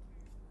Rabbit.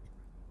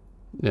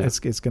 Yeah.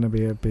 It's gonna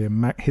be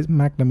his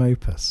magnum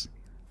opus,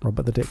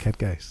 Robert the Dickhead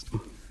Ghost.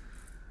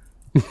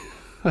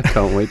 I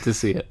can't wait to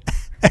see it.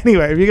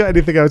 Anyway, have you got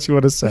anything else you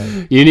want to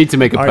say? You need to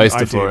make a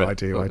poster for it. I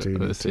do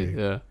need to.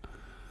 Yeah.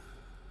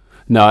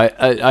 No,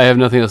 I have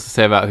nothing else to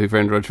say about Who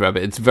Framed Roger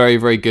Rabbit. It's very,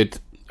 very good.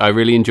 I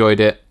really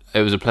enjoyed it.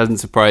 It was a pleasant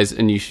surprise,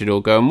 and you should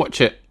all go and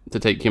watch it to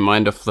take your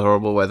mind off the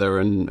horrible weather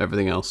and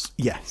everything else.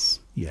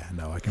 Yes. Yeah.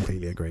 No, I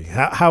completely agree.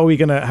 How are we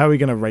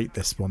gonna rate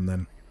this one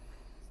then?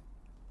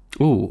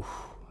 Ooh,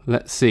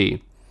 let's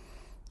see.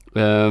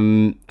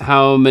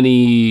 How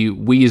many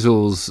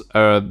weasels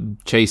are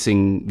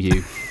chasing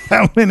you?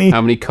 How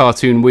many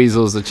cartoon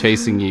weasels are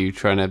chasing you,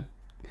 trying to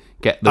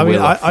get the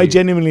will off you? I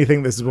genuinely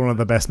think this is one of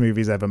the best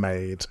movies ever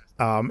made.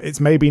 It's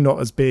maybe not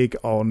as big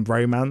on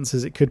romance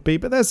as it could be,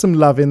 but there's some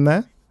love in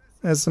there.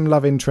 There's some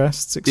love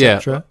interests,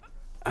 etc.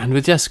 And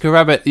with Jessica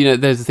Rabbit,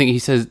 there's the thing he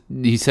says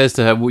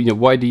to her, well,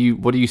 what do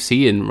you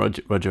see in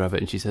Roger Rabbit?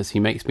 And she says, he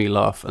makes me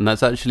laugh. And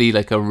that's actually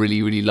like a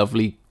really, really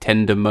lovely,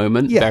 tender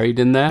moment buried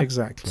in there.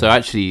 Exactly. So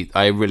actually,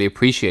 I really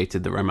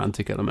appreciated the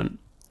romantic element.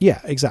 Yeah,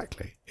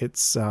 exactly.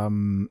 It's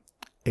really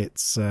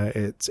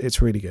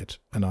good,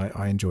 and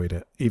I enjoyed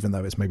it, even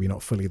though it's maybe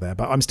not fully there.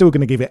 But I'm still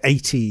going to give it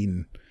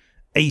 18.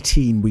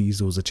 18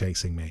 weasels are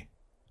chasing me.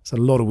 It's a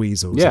lot of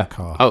weasels in a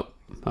car. Oh,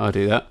 I'll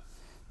do that.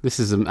 This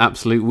is an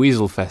absolute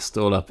weasel fest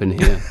all up in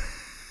here.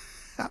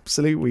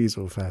 Absolute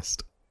weasel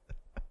fest.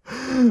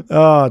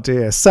 Oh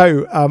dear.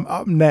 So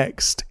up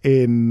next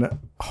in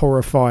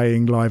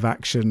horrifying live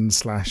action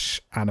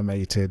 /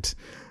 animated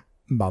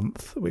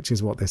month, which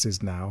is what this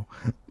is now.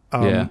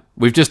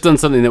 We've just done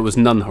something that was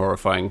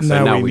non-horrifying,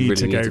 so now we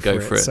really need to go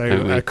for it.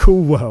 So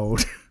Cool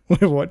World,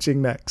 we're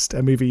watching next,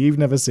 a movie you've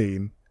never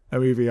seen, a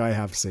movie I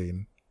have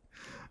seen.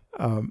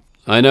 I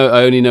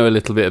only know a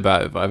little bit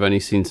about it, but I've only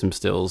seen some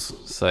stills,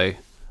 so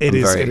it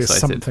is excited.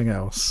 Something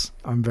else.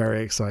 I'm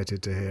very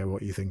excited to hear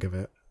what you think of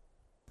it.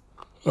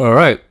 All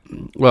right.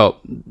 Well,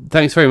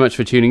 thanks very much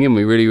for tuning in.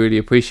 We really, really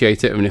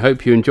appreciate it. And we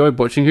hope you enjoyed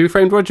watching Who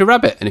Framed Roger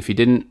Rabbit. And if you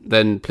didn't,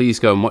 then please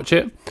go and watch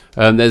it.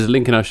 There's a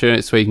link in our show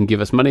notes where you can give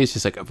us money. It's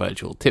just like a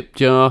virtual tip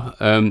jar.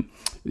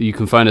 You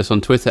can find us on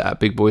Twitter at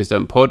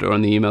BigBoysDon'tPod or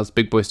on the emails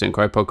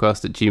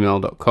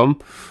BigBoysDon'tCryPodcast@gmail.com.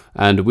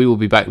 And we will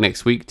be back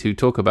next week to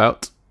talk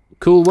about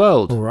Cool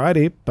World.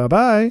 Alrighty.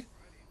 Bye-bye.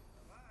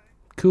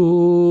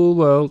 Cool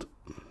World.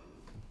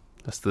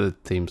 That's the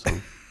theme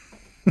song.